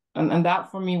it. And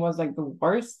that for me was like the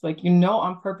worst. Like, you know,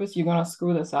 on purpose you're gonna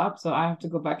screw this up, so I have to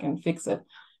go back and fix it.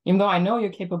 Even though I know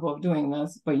you're capable of doing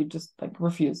this, but you just like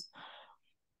refuse.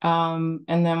 And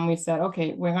then we said,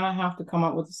 okay, we're gonna have to come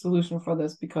up with a solution for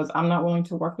this because I'm not willing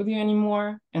to work with you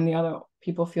anymore, and the other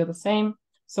people feel the same.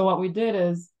 So what we did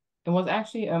is, it was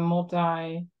actually a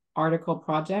multi-article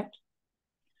project.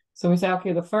 So we said,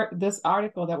 okay, this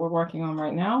article that we're working on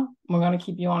right now, we're going to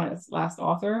keep you on as last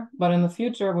author, but in the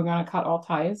future, we're going to cut all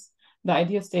ties. The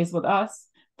idea stays with us,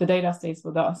 the data stays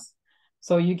with us.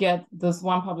 So you get this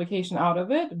one publication out of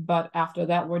it, but after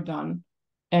that, we're done.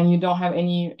 And you don't have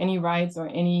any rights or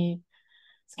any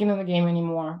skin in the game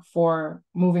anymore for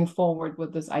moving forward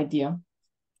with this idea.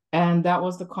 And that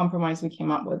was the compromise we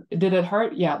came up with. Did it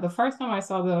hurt? Yeah. The first time I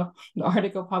saw the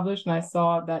article published and I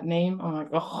saw that name, I'm like,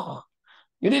 oh,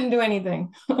 you didn't do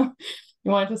anything. You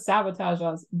wanted to sabotage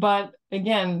us. But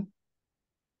again,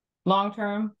 long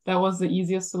term, that was the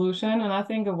easiest solution. And I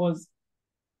think it was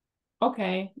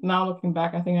okay. Now looking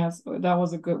back, I think that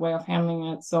was a good way of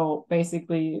handling it. So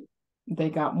basically, they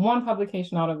got one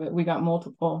publication out of it. We got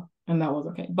multiple, and that was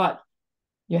okay. But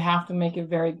you have to make it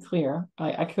very clear.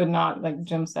 I could not, like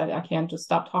Jim said, I can't just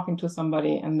stop talking to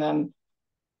somebody and then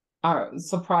are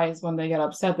surprised when they get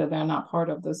upset that they're not part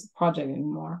of this project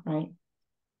anymore, right?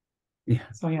 Yeah.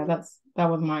 So yeah, that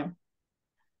was my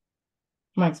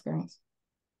experience.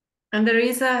 And there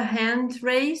is a hand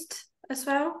raised as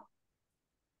well.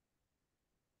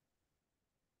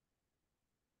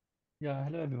 Yeah,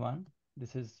 hello everyone.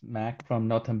 This is Mac from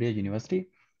Northumbria University.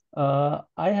 I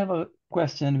have a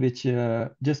question which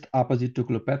just opposite to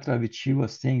Cleopatra, which she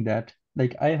was saying that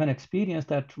like I have an experience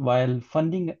that while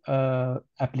funding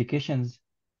applications,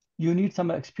 you need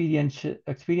some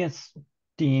experience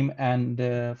team,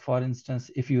 and for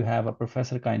instance, if you have a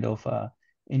professor kind of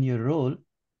in your role,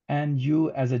 and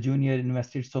you as a junior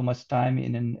invested so much time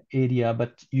in an area,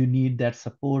 but you need that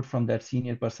support from that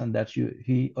senior person that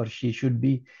he or she should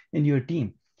be in your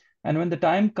team. And when the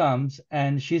time comes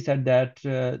and she said that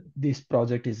this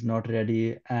project is not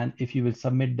ready, and if you will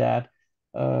submit that,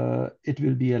 it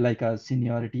will be like a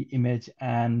seniority image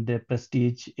and the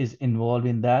prestige is involved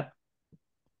in that,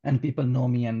 and people know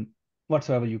me and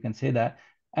whatsoever, you can say that.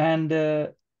 And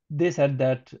they said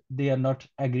that they are not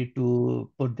agreed to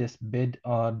put this bid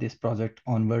or this project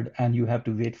onward, and you have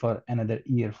to wait for another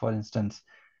year, for instance.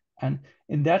 And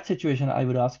in that situation, I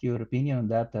would ask your opinion on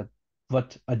that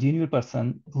what a junior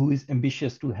person who is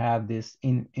ambitious to have this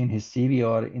in his CV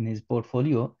or in his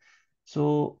portfolio,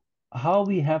 so how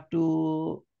we have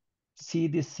to see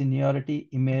this seniority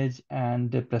image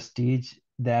and the prestige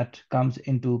that comes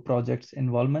into projects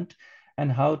involvement,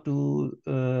 and how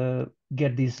to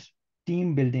get this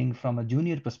team building from a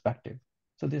junior perspective.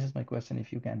 So this is my question,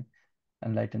 if you can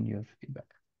enlighten your feedback.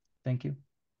 Thank you.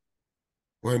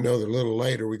 Well, I know that a little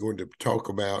later we're going to talk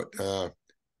about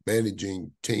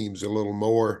managing teams a little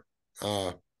more.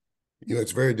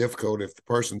 It's very difficult if the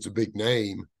person's a big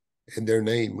name and their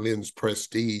name lends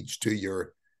prestige to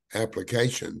your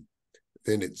application,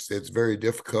 then it's very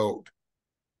difficult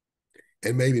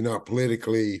and maybe not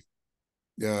politically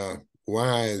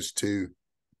wise to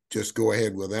just go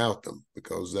ahead without them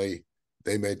because they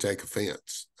may take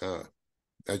offense.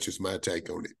 That's just my take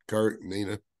on it. Kurt,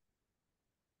 Nina?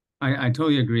 I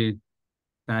totally agree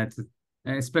that,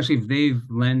 especially if they've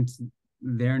lent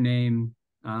their name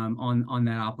on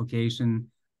that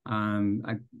application,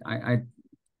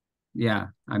 yeah,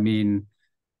 I mean,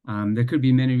 there could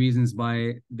be many reasons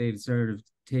why they've sort of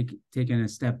taken a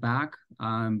step back,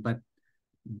 but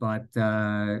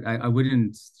I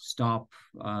wouldn't stop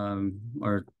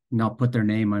or not put their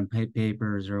name on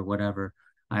papers or whatever.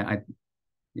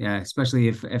 Yeah, especially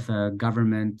if a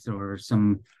government or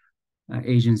some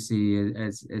agency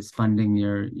is funding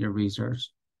your research.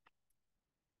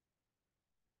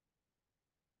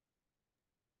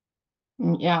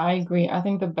 Yeah, I agree. I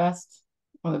think the best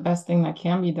thing that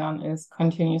can be done is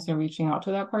continuously reaching out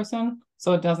to that person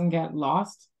so it doesn't get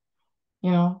lost,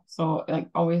 so like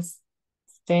always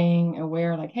staying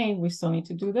aware, like, hey, we still need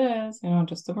to do this,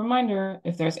 just a reminder.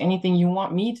 If there's anything you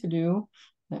want me to do,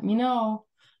 let me know,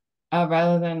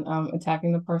 rather than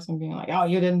attacking the person, being like, oh,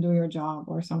 you didn't do your job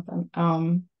or something.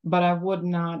 But I would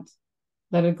not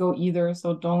let it go either.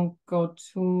 So don't go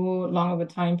too long of a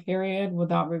time period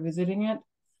without revisiting it.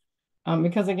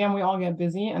 Because again, we all get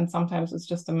busy and sometimes it's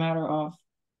just a matter of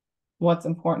what's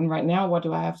important right now. What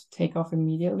do I have to take off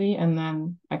immediately? And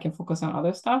then I can focus on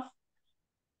other stuff.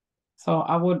 So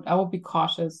I would be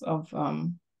cautious of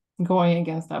going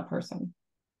against that person.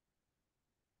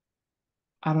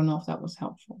 I don't know if that was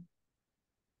helpful.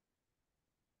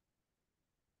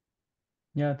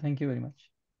 Yeah, thank you very much.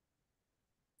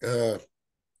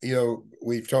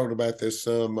 We've talked about this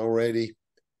some already.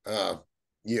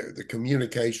 The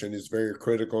communication is very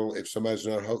critical. If somebody's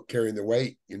not carrying the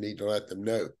weight, you need to let them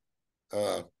know.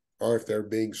 Or if they're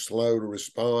being slow to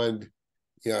respond,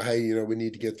 hey, we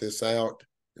need to get this out.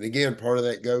 And again, part of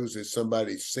that goes if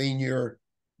somebody's senior,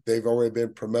 they've already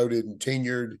been promoted and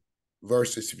tenured,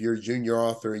 versus if you're a junior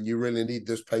author and you really need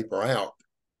this paper out,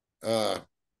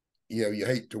 you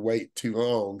hate to wait too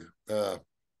long to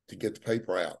get the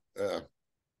paper out.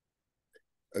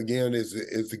 Again, is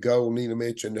the goal, Nina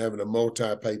mentioned, having a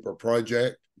multi-paper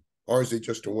project, or is it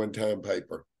just a one-time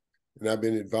paper? And I've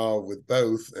been involved with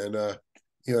both, and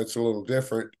it's a little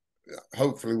different.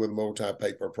 Hopefully, with a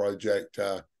multi-paper project,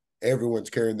 everyone's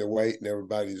carrying their weight and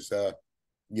everybody's a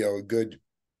good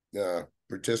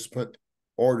participant.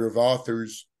 Order of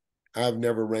authors, I've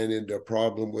never ran into a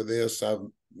problem with this.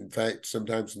 In fact,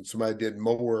 sometimes when somebody did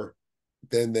more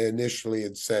than they initially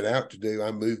had set out to do,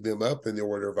 I moved them up in the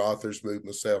order of authors, moved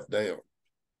myself down.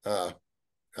 I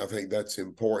think that's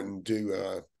important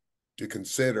to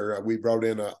consider. We brought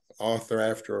in an author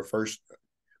after a first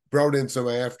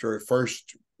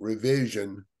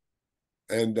revision,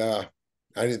 and I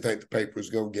didn't think the paper was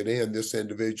going to get in. This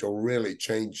individual really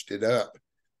changed it up.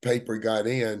 Paper got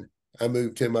in. I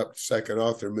moved him up to second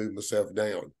author, moved myself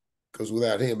down, because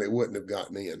without him, it wouldn't have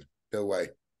gotten in. No way.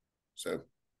 So,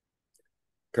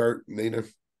 Kurt, Nina.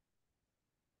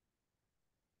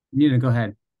 Nina, go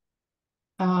ahead.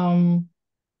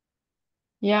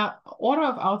 Yeah, order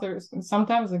of authors,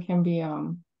 sometimes it can be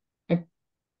a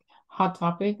hot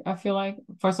topic, I feel like.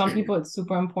 For some people, it's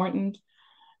super important.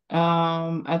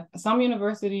 At some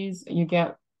universities, you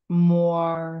get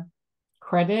more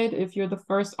credit if you're the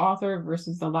first author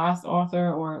versus the last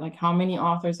author, or like how many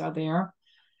authors are there.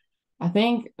 I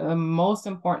think most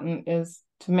important is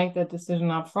to make that decision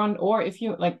up front, or if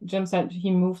you, like Jim said,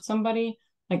 he moved somebody,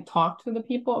 like talk to the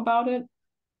people about it.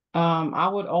 I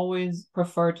would always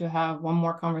prefer to have one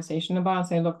more conversation about it and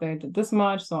say, look, they did this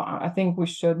much, so I think we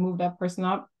should move that person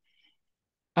up.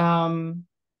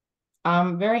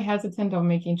 I'm very hesitant of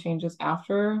making changes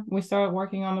after we start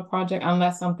working on the project,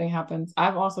 unless something happens.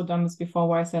 I've also done this before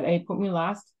where I said, hey, put me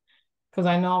last, because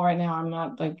I know right now I'm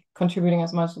not like contributing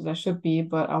as much as I should be,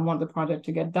 but I want the project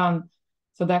to get done.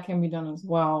 So that can be done as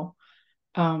well.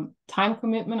 Time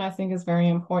commitment, I think, is very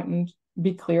important.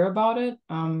 Be clear about it.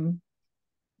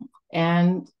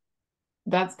 And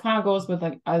that kind of goes with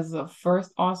like as a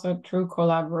first author, true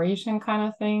collaboration kind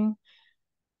of thing.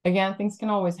 Again, things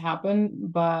can always happen,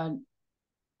 but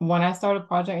when I start a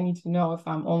project, I need to know if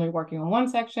I'm only working on one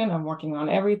section, I'm working on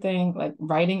everything, like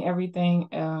writing everything.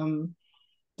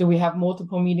 Do we have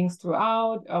multiple meetings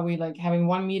throughout? Are we like having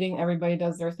one meeting, everybody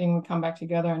does their thing, we come back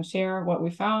together and share what we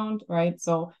found, right?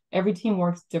 So every team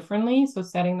works differently. So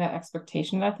setting that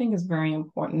expectation, I think, is very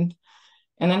important.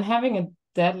 And then having a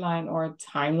deadline or a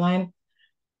timeline,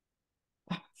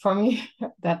 for me,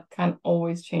 that can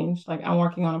always change. Like I'm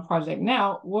working on a project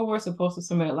now, we were supposed to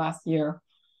submit it last year.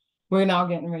 We're now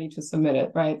getting ready to submit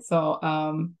it, right? So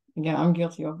again, I'm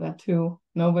guilty of that too.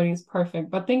 Nobody's perfect,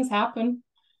 but things happen.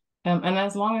 And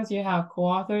as long as you have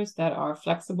co-authors that are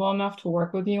flexible enough to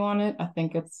work with you on it, I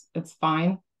think it's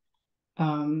fine.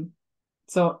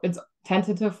 So it's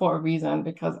tentative for a reason,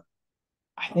 because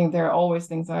I think there are always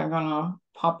things that are gonna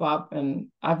pop up, and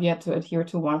I've yet to adhere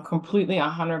to one completely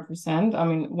 100%. I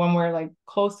mean, when we're like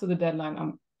close to the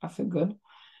deadline, I feel good.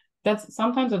 That's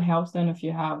sometimes it helps then if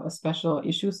you have a special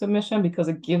issue submission, because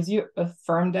it gives you a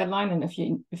firm deadline. And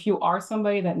if you are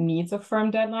somebody that needs a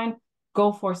firm deadline,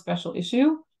 go for a special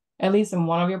issue, at least in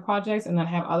one of your projects, and then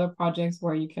have other projects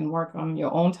where you can work on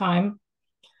your own time.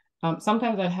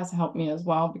 Sometimes that has helped me as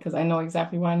well, because I know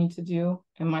exactly what I need to do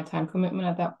and my time commitment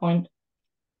at that point.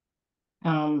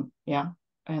 Yeah,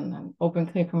 and then open,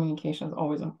 clear communication is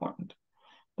always important.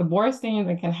 The worst thing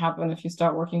that can happen if you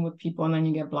start working with people and then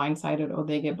you get blindsided, or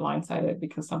they get blindsided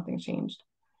because something changed.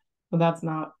 So that's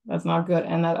not good.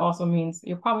 And that also means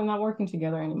you're probably not working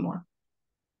together anymore.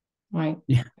 Right?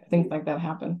 Yeah. Things like that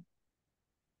happen.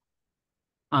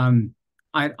 I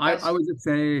would just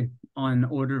say on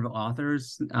order of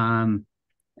authors,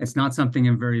 it's not something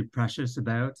I'm very precious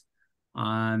about.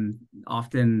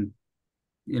 Often,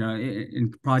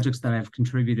 in projects that I've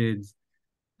contributed,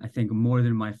 I think more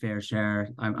than my fair share,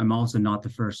 I'm also not the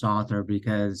first author,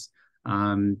 because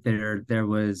there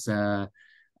was a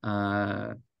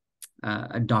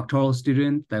doctoral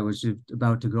student that was just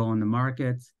about to go on the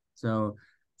market. So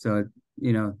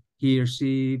he or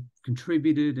she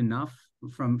contributed enough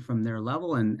from their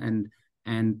level, and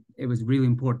it was really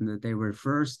important that they were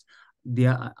first.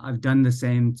 I've done the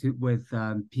same with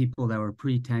people that were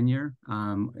pre-tenure.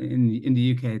 In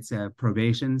the UK, it's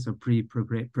probation, so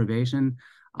pre-probation.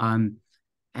 And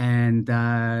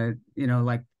you know,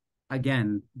 like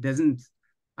again,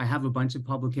 I have a bunch of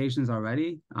publications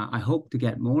already. I hope to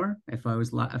get more if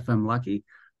I'm lucky,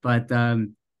 but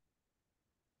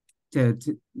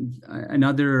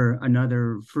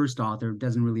another first author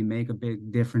doesn't really make a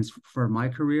big difference for my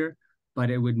career, but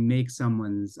it would make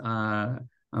someone's a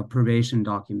probation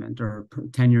document or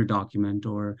tenure document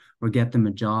or get them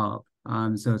a job.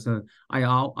 So I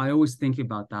always think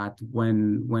about that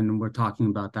when we're talking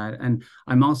about that. And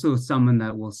I'm also someone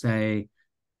that will say,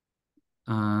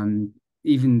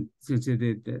 even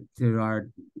to our,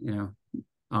 you know,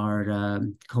 our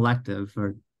collective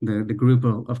or the group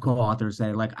of co-authors,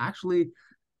 say, like, actually,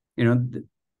 you know,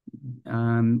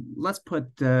 let's put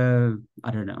I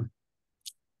don't know,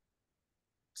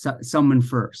 someone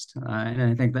first, and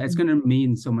I think that it's going to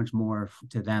mean so much more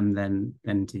to them than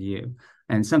to you.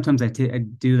 And sometimes I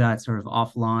do that sort of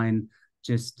offline,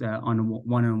 just on a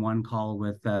one-on-one call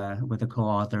with a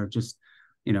co-author. Just,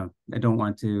 you know, I don't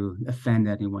want to offend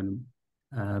anyone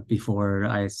before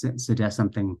I suggest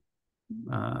something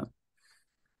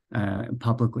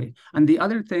publicly. And the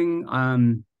other thing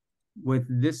with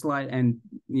this slide, and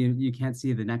you can't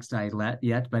see the next slide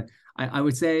yet, but I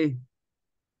would say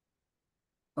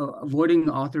avoiding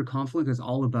author conflict is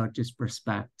all about just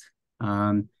respect.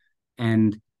 And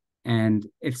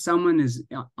if someone is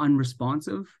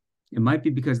unresponsive, it might be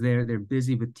because they're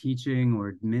busy with teaching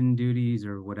or admin duties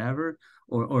or whatever,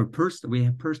 or we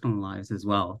have personal lives as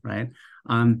well, right?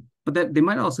 But that they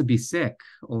might also be sick,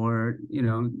 or, you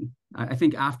know, I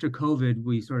think after COVID,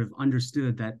 we sort of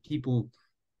understood that people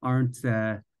aren't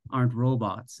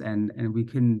robots, and we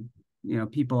can, you know,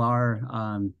 people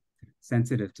are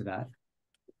sensitive to that.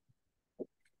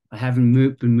 I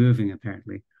haven't been moving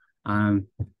apparently. But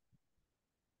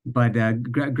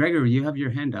Gregor, you have your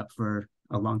hand up for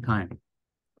a long time.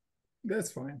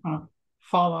 That's fine.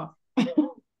 Follow.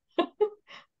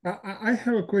 I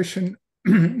have a question,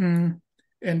 and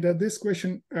this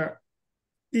question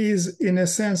is, in a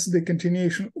sense, the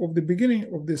continuation of the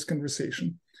beginning of this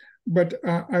conversation. But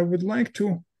I would like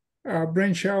to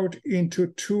branch out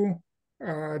into two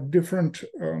different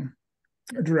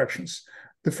directions.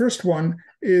 The first one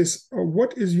is,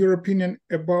 what is your opinion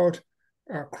about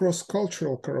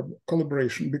cross-cultural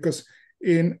collaboration? Because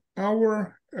in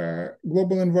our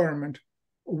global environment,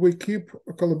 we keep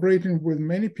collaborating with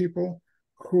many people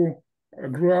who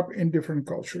grew up in different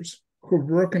cultures, who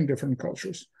work in different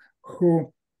cultures,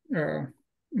 who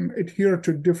adhere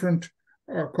to different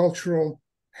cultural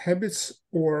habits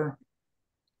or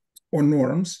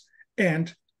norms.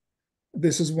 And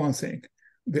this is one thing.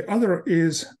 The other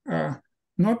is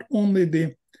not only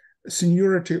the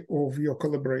seniority of your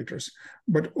collaborators,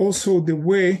 but also the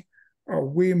way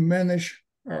we manage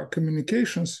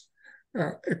communications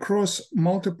across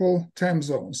multiple time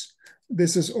zones.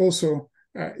 This is also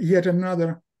yet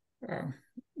another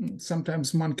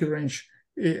sometimes monkey wrench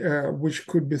which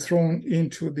could be thrown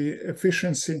into the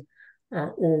efficiency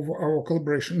of our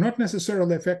collaboration. Not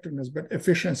necessarily effectiveness, but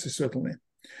efficiency certainly.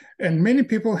 And many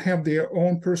people have their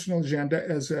own personal agenda,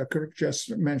 as Kirk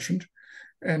just mentioned.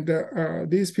 And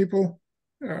these people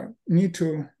need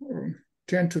to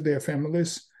tend to their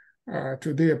families,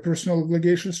 to their personal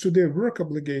obligations, to their work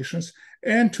obligations,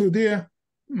 and to their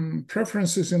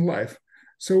preferences in life.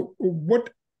 So what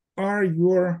are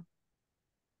your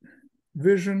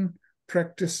vision,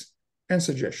 practice, and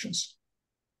suggestions?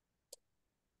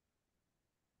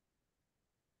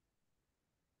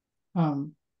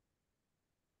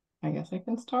 I guess I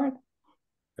can start.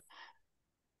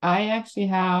 I actually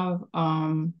have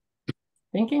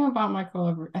thinking about my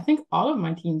collaboration. I think all of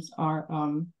my teams are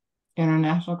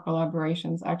international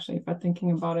collaborations, actually, if I'm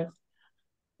thinking about it.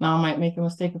 Now I might make a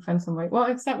mistake, offend somebody. Well,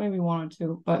 except maybe one or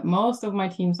two, but most of my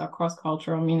teams are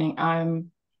cross-cultural, meaning I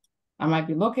might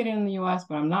be located in the US,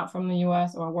 but I'm not from the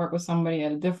US, or I work with somebody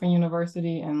at a different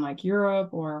university in like Europe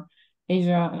or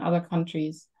Asia and other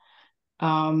countries.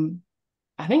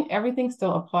 I think everything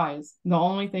still applies. The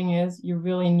only thing is you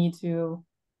really need to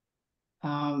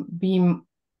be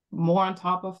more on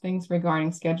top of things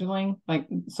regarding scheduling. Like,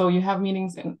 so you have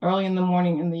meetings early in the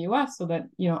morning in the US so that,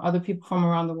 you know, other people from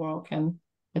around the world can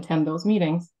attend those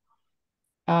meetings.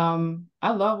 I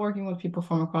love working with people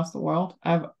from across the world.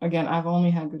 I've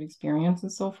only had good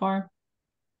experiences so far.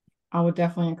 I would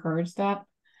definitely encourage that.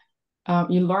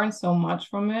 You learn so much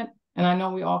from it. And I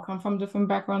know we all come from different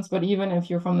backgrounds, but even if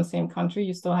you're from the same country,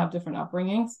 you still have different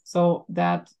upbringings. So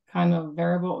that kind of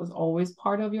variable is always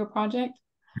part of your project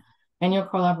and your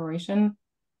collaboration.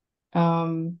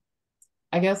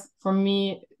 I guess for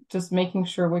me, just making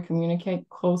sure we communicate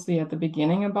closely at the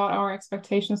beginning about our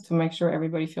expectations to make sure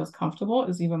everybody feels comfortable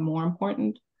is even more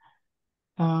important.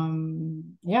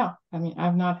 Yeah, I mean,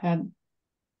 I've not had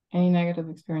any negative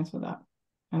experience with that.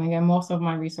 And again, most of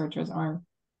my researchers are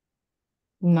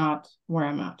not where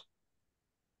I'm at.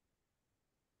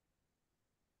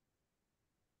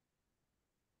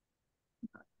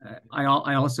 I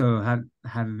also have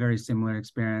a very similar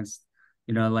experience.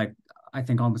 You know, like I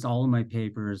think almost all of my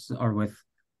papers are with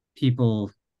people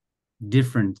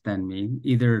different than me.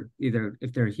 Either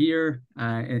if they're here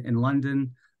in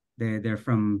London, they're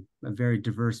from a very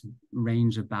diverse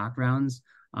range of backgrounds.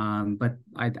 But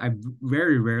I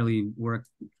very rarely work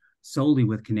solely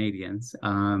with Canadians.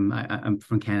 I'm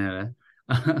from Canada.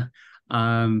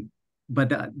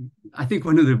 But I think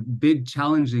one of the big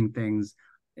challenging things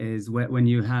is when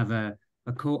you have a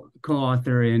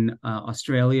co-author in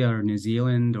Australia or New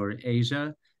Zealand or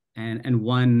Asia and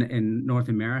one in North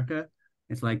America.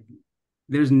 It's like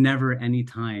there's never any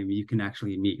time you can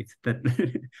actually meet that.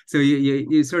 So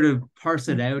you sort of parse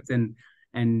it out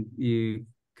and you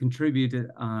contribute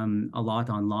a lot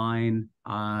online,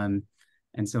 and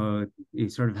so you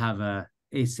sort of have a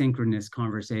asynchronous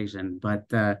conversation. But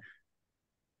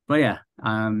yeah,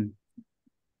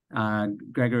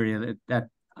 Gregory, that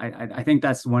I think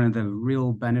that's one of the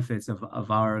real benefits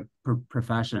of our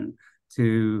profession,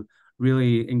 to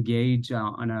really engage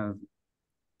on a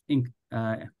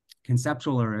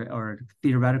conceptual or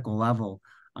theoretical level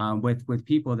with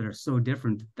people that are so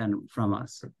different than from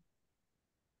us.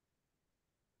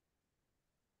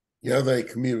 Yeah, I think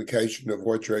communication of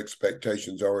what your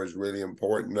expectations are is really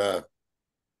important.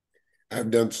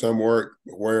 I've done some work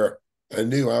where I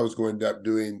knew I was going to end up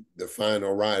doing the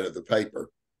final write of the paper,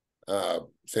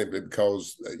 simply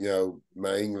because, you know,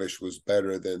 my English was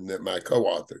better than my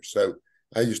co-author. So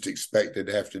I just expected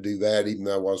to have to do that, even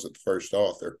though I wasn't the first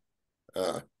author.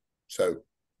 So,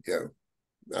 you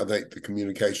know, I think the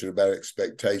communication about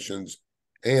expectations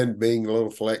and being a little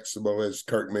flexible, as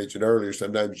Kirk mentioned earlier,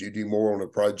 sometimes you do more on a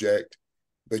project,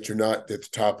 but you're not at the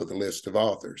top of the list of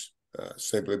authors,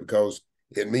 simply because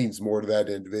it means more to that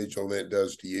individual than it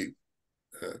does to you.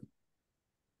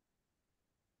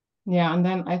 Yeah, and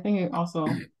then I think it also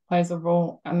plays a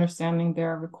role understanding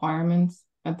their requirements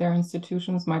at their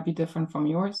institutions might be different from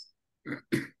yours.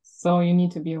 So you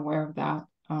need to be aware of that.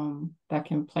 That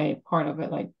can play part of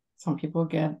it. Like some people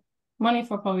get money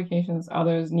for publications,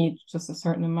 others need just a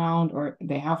certain amount, or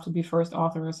they have to be first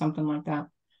author or something like that.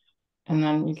 And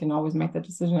then you can always make the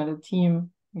decision as a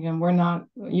team. Again, we're not,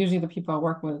 usually the people I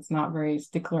work with, it's not very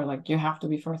stickler, like you have to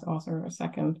be first author or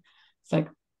second. It's like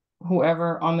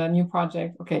whoever on the new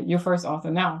project, okay, you're first author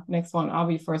now, next one, I'll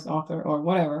be first author or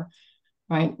whatever,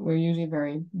 right? We're usually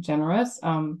very generous.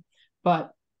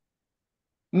 But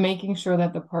making sure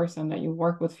that the person that you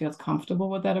work with feels comfortable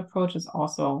with that approach is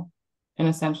also an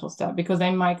essential step, because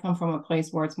they might come from a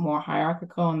place where it's more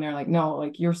hierarchical and they're like, no,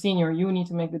 like you're senior, you need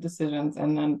to make the decisions.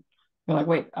 And then you're like,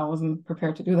 wait, I wasn't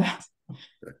prepared to do that.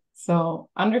 So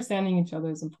understanding each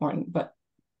other is important. But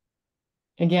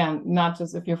again, not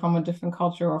just if you're from a different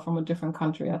culture or from a different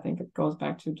country. I think it goes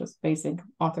back to just basic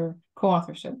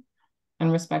co-authorship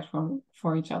and respect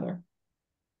for each other.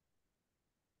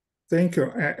 Thank you.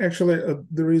 Actually,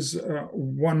 there is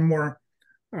one more,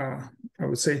 I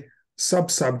would say,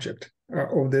 sub-subject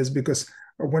of this, because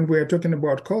when we are talking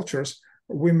about cultures,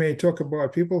 we may talk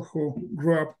about people who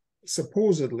grew up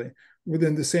supposedly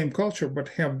within the same culture, but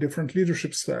have different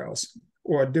leadership styles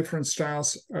or different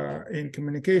styles in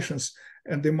communications.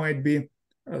 And there might be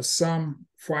some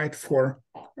fight for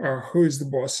who is the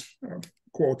boss,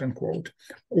 quote unquote,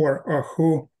 or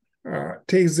who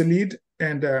takes the lead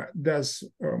and does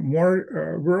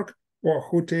more work, or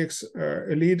who takes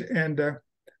a lead and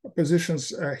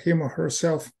positions him or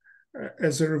herself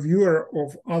as a reviewer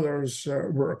of others'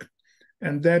 work.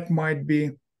 And that might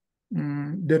be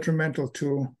detrimental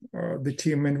to the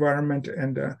team environment.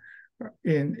 And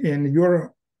in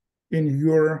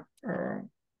your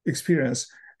experience,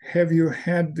 have you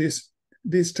had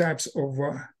these types of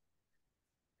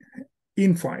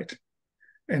infight,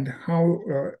 and how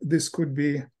this could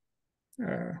be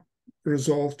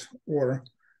resolved or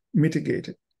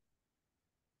mitigated?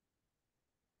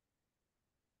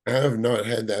 I have not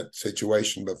had that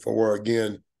situation before.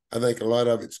 Again, I think a lot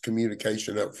of it's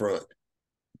communication up front.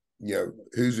 You know,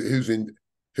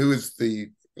 who is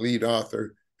the lead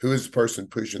author, who is the person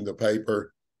pushing the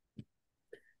paper,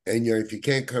 and you know, if you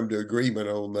can't come to agreement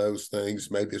on those things,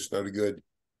 maybe it's not a good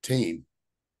team.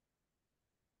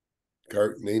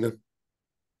 Kurt, Nina.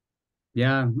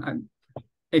 Yeah,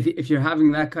 if you're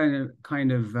having that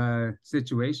kind of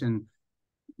situation,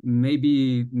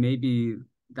 maybe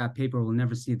that paper will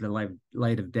never see the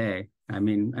light of day. I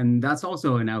mean, and that's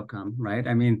also an outcome, right?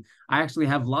 I mean, I actually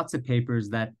have lots of papers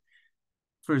that,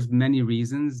 for many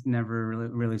reasons, never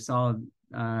really saw,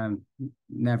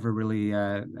 never really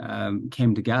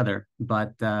came together.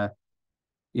 But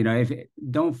you know,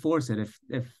 don't force it.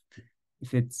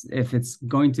 If it's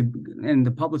going to, and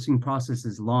the publishing process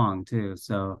is long too.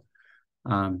 So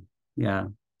yeah.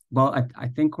 Well, I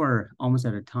think we're almost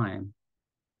out of time.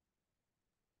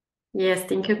 Yes,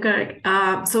 thank you, Kirk.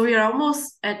 So we are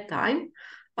almost at time.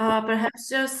 Perhaps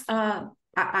just a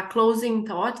closing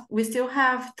thought. We still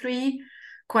have 3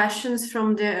 questions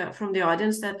from the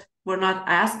audience that were not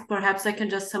asked. Perhaps I can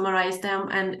just summarize them,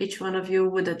 and each one of you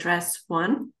would address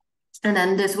one, and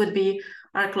then this would be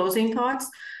our closing thoughts.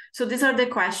 So these are the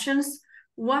questions.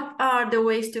 What are the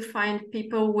ways to find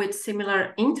people with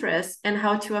similar interests and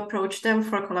how to approach them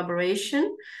for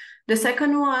collaboration? The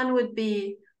second one would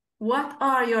be, what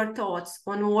are your thoughts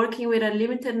on working with a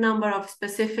limited number of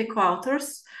specific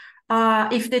authors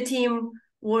if the team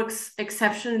works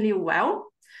exceptionally well?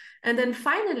 And then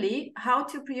finally, how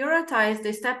to prioritize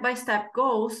the step-by-step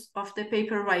goals of the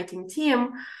paper writing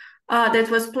team that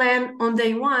was planned on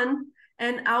day one,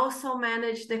 and also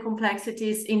manage the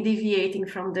complexities in deviating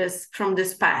from this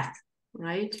path,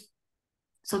 right?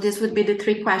 So this would be the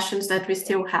 3 questions that we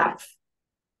still have.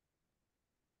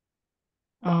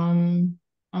 I'm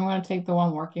going to take the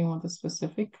one working with a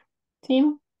specific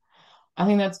team. I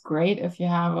think that's great if you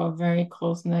have a very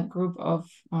close-knit group of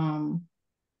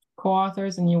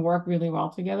co-authors and you work really well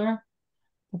together.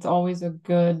 It's always a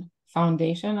good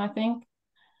foundation, I think.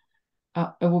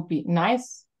 It would be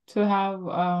nice to have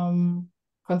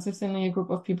consistently a group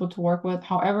of people to work with.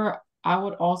 However, I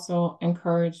would also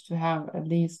encourage to have at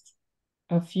least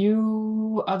a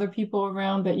few other people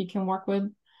around that you can work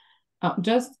with,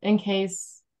 just in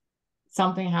case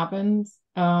something happens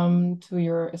to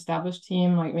your established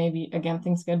team, like maybe again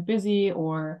things get busy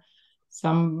or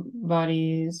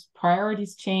somebody's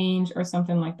priorities change or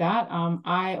something like that.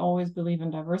 I always believe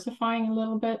in diversifying a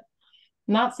little bit.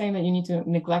 Not saying that you need to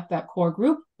neglect that core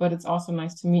group, but it's also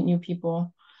nice to meet new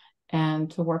people and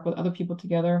to work with other people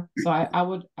together. So I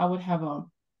would have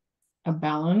a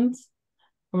balance,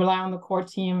 rely on the core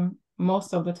team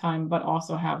most of the time, but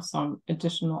also have some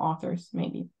additional authors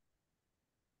maybe.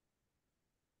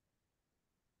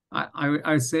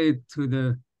 I say to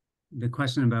the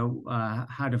question about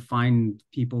how to find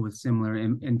people with similar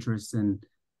interests and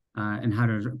how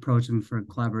to approach them for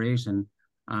collaboration.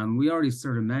 We already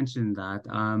sort of mentioned that,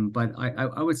 but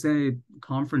I would say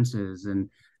conferences, and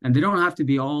they don't have to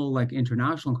be all like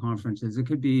international conferences. It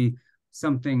could be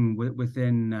something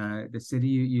within the city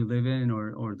you live in,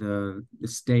 or the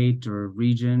state or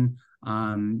region.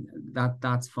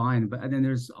 That's fine, but then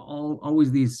there's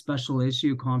always these special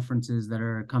issue conferences that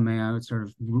are coming out, sort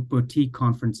of boutique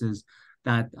conferences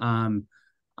that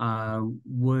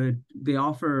they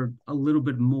offer a little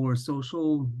bit more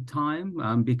social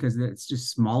time because it's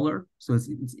just smaller, so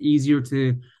it's easier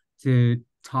to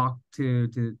talk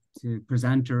to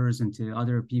presenters and to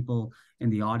other people in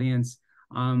the audience.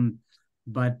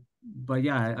 But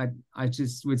yeah, I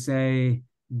just would say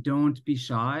don't be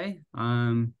shy.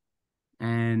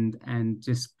 And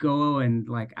just go and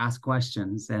like ask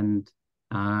questions and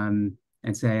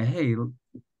say, hey,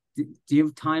 do you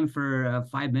have time for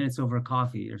 5 minutes over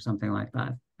coffee or something like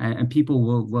that? And people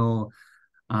will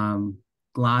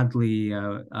gladly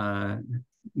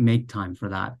make time for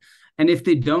that. And if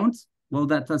they don't, well,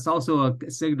 that's also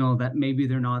a signal that maybe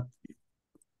they're not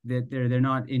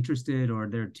interested, or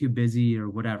they're too busy or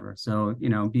whatever. So, you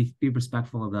know, be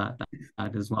respectful of that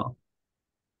as well.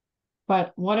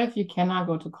 But what if you cannot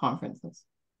go to conferences?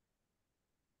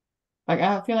 Like,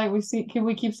 I feel like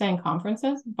we keep saying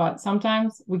conferences, but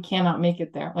sometimes we cannot make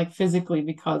it there, like physically,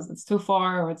 because it's too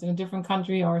far, or it's in a different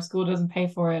country, or school doesn't pay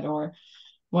for it, or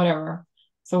whatever.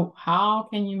 So how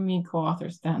can you meet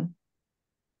co-authors then?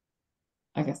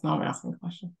 I guess now I'm asking the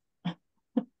question.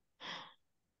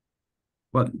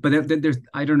 Well, but there's,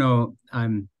 I don't know,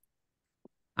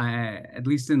 at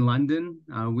least in London,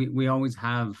 we always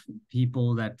have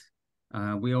people that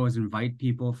we always invite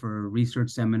people for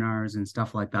research seminars and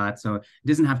stuff like that. So it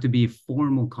doesn't have to be a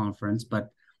formal conference,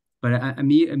 but a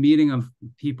meeting of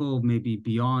people maybe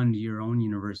beyond your own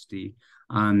university.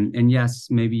 And yes,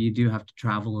 maybe you do have to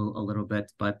travel a little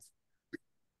bit, but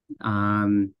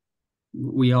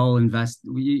we all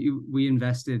we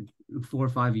invested 4 or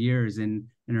 5 years in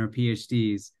our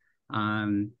PhDs.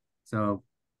 So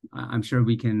I'm sure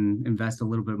we can invest a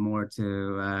little bit more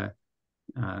to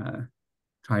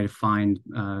try to find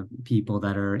people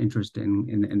that are interested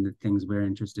in the things we're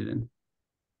interested in.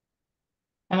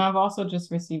 And I've also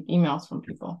just received emails from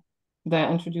people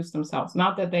that introduce themselves.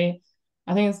 Not that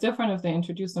I think it's different if they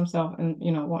introduce themselves and,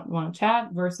 want to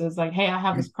chat versus like, hey, I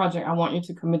have this project, I want you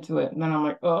to commit to it. And then I'm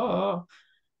like, oh,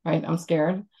 right, I'm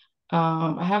scared.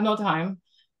 I have no time.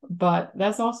 But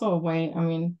that's also a way,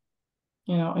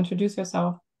 introduce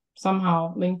yourself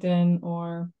somehow, LinkedIn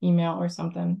or email or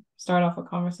something, start off a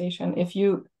conversation. If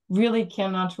you really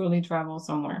cannot truly travel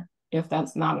somewhere, if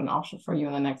that's not an option for you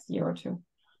in the next year or two.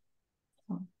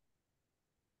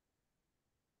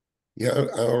 Yeah,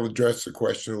 I'll address the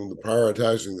question on the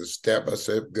prioritizing the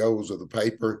step-by-step goals of the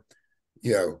paper.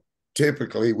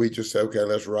 Typically we just say, okay,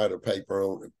 let's write a paper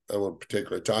on a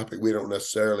particular topic. We don't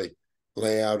necessarily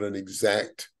lay out an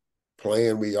exact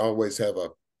plan. We always have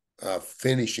a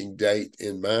finishing date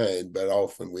in mind, but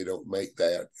often we don't make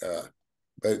that.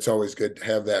 But it's always good to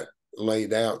have that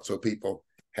laid out so people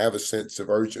have a sense of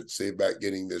urgency about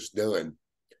getting this done.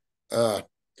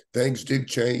 Things do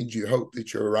change. You hope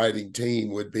that your writing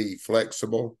team would be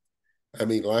flexible. I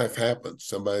mean, life happens.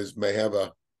 Somebody may have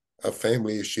a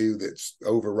family issue that's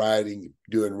overriding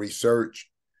doing research,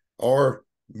 or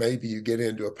maybe you get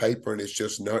into a paper and it's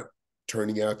just not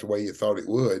turning out the way you thought it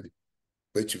would,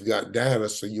 but you've got data,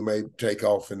 so you may take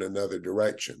off in another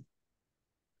direction.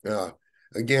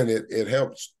 Again, it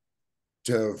helps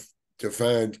to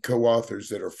find co-authors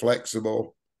that are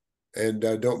flexible and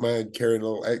don't mind carrying a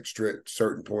little extra at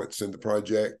certain points in the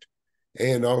project,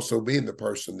 and also being the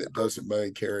person that doesn't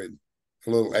mind carrying a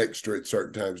little extra at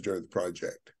certain times during the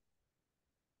project.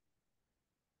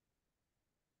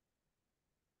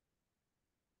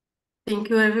 Thank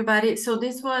you, everybody. So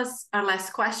this was our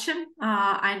last question.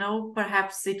 I know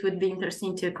perhaps it would be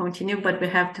interesting to continue, but we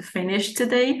have to finish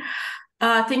today.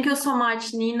 Thank you so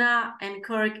much, Nina and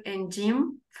Kirk and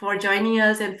Jim, for joining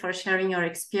us and for sharing your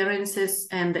experiences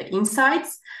and the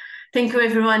insights. Thank you,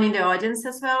 everyone in the audience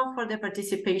as well, for the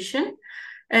participation.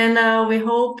 And we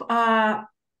hope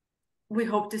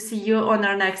to see you on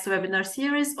our next webinar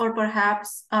series, or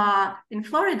perhaps in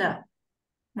Florida,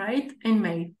 right, in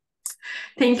May.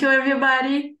 Thank you,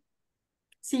 everybody.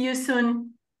 See you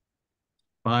soon.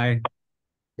 Bye.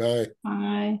 Bye.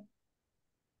 Bye.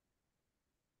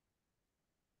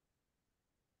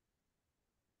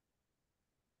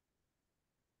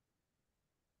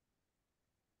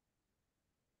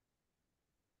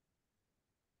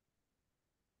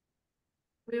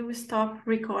 We will stop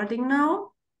recording now.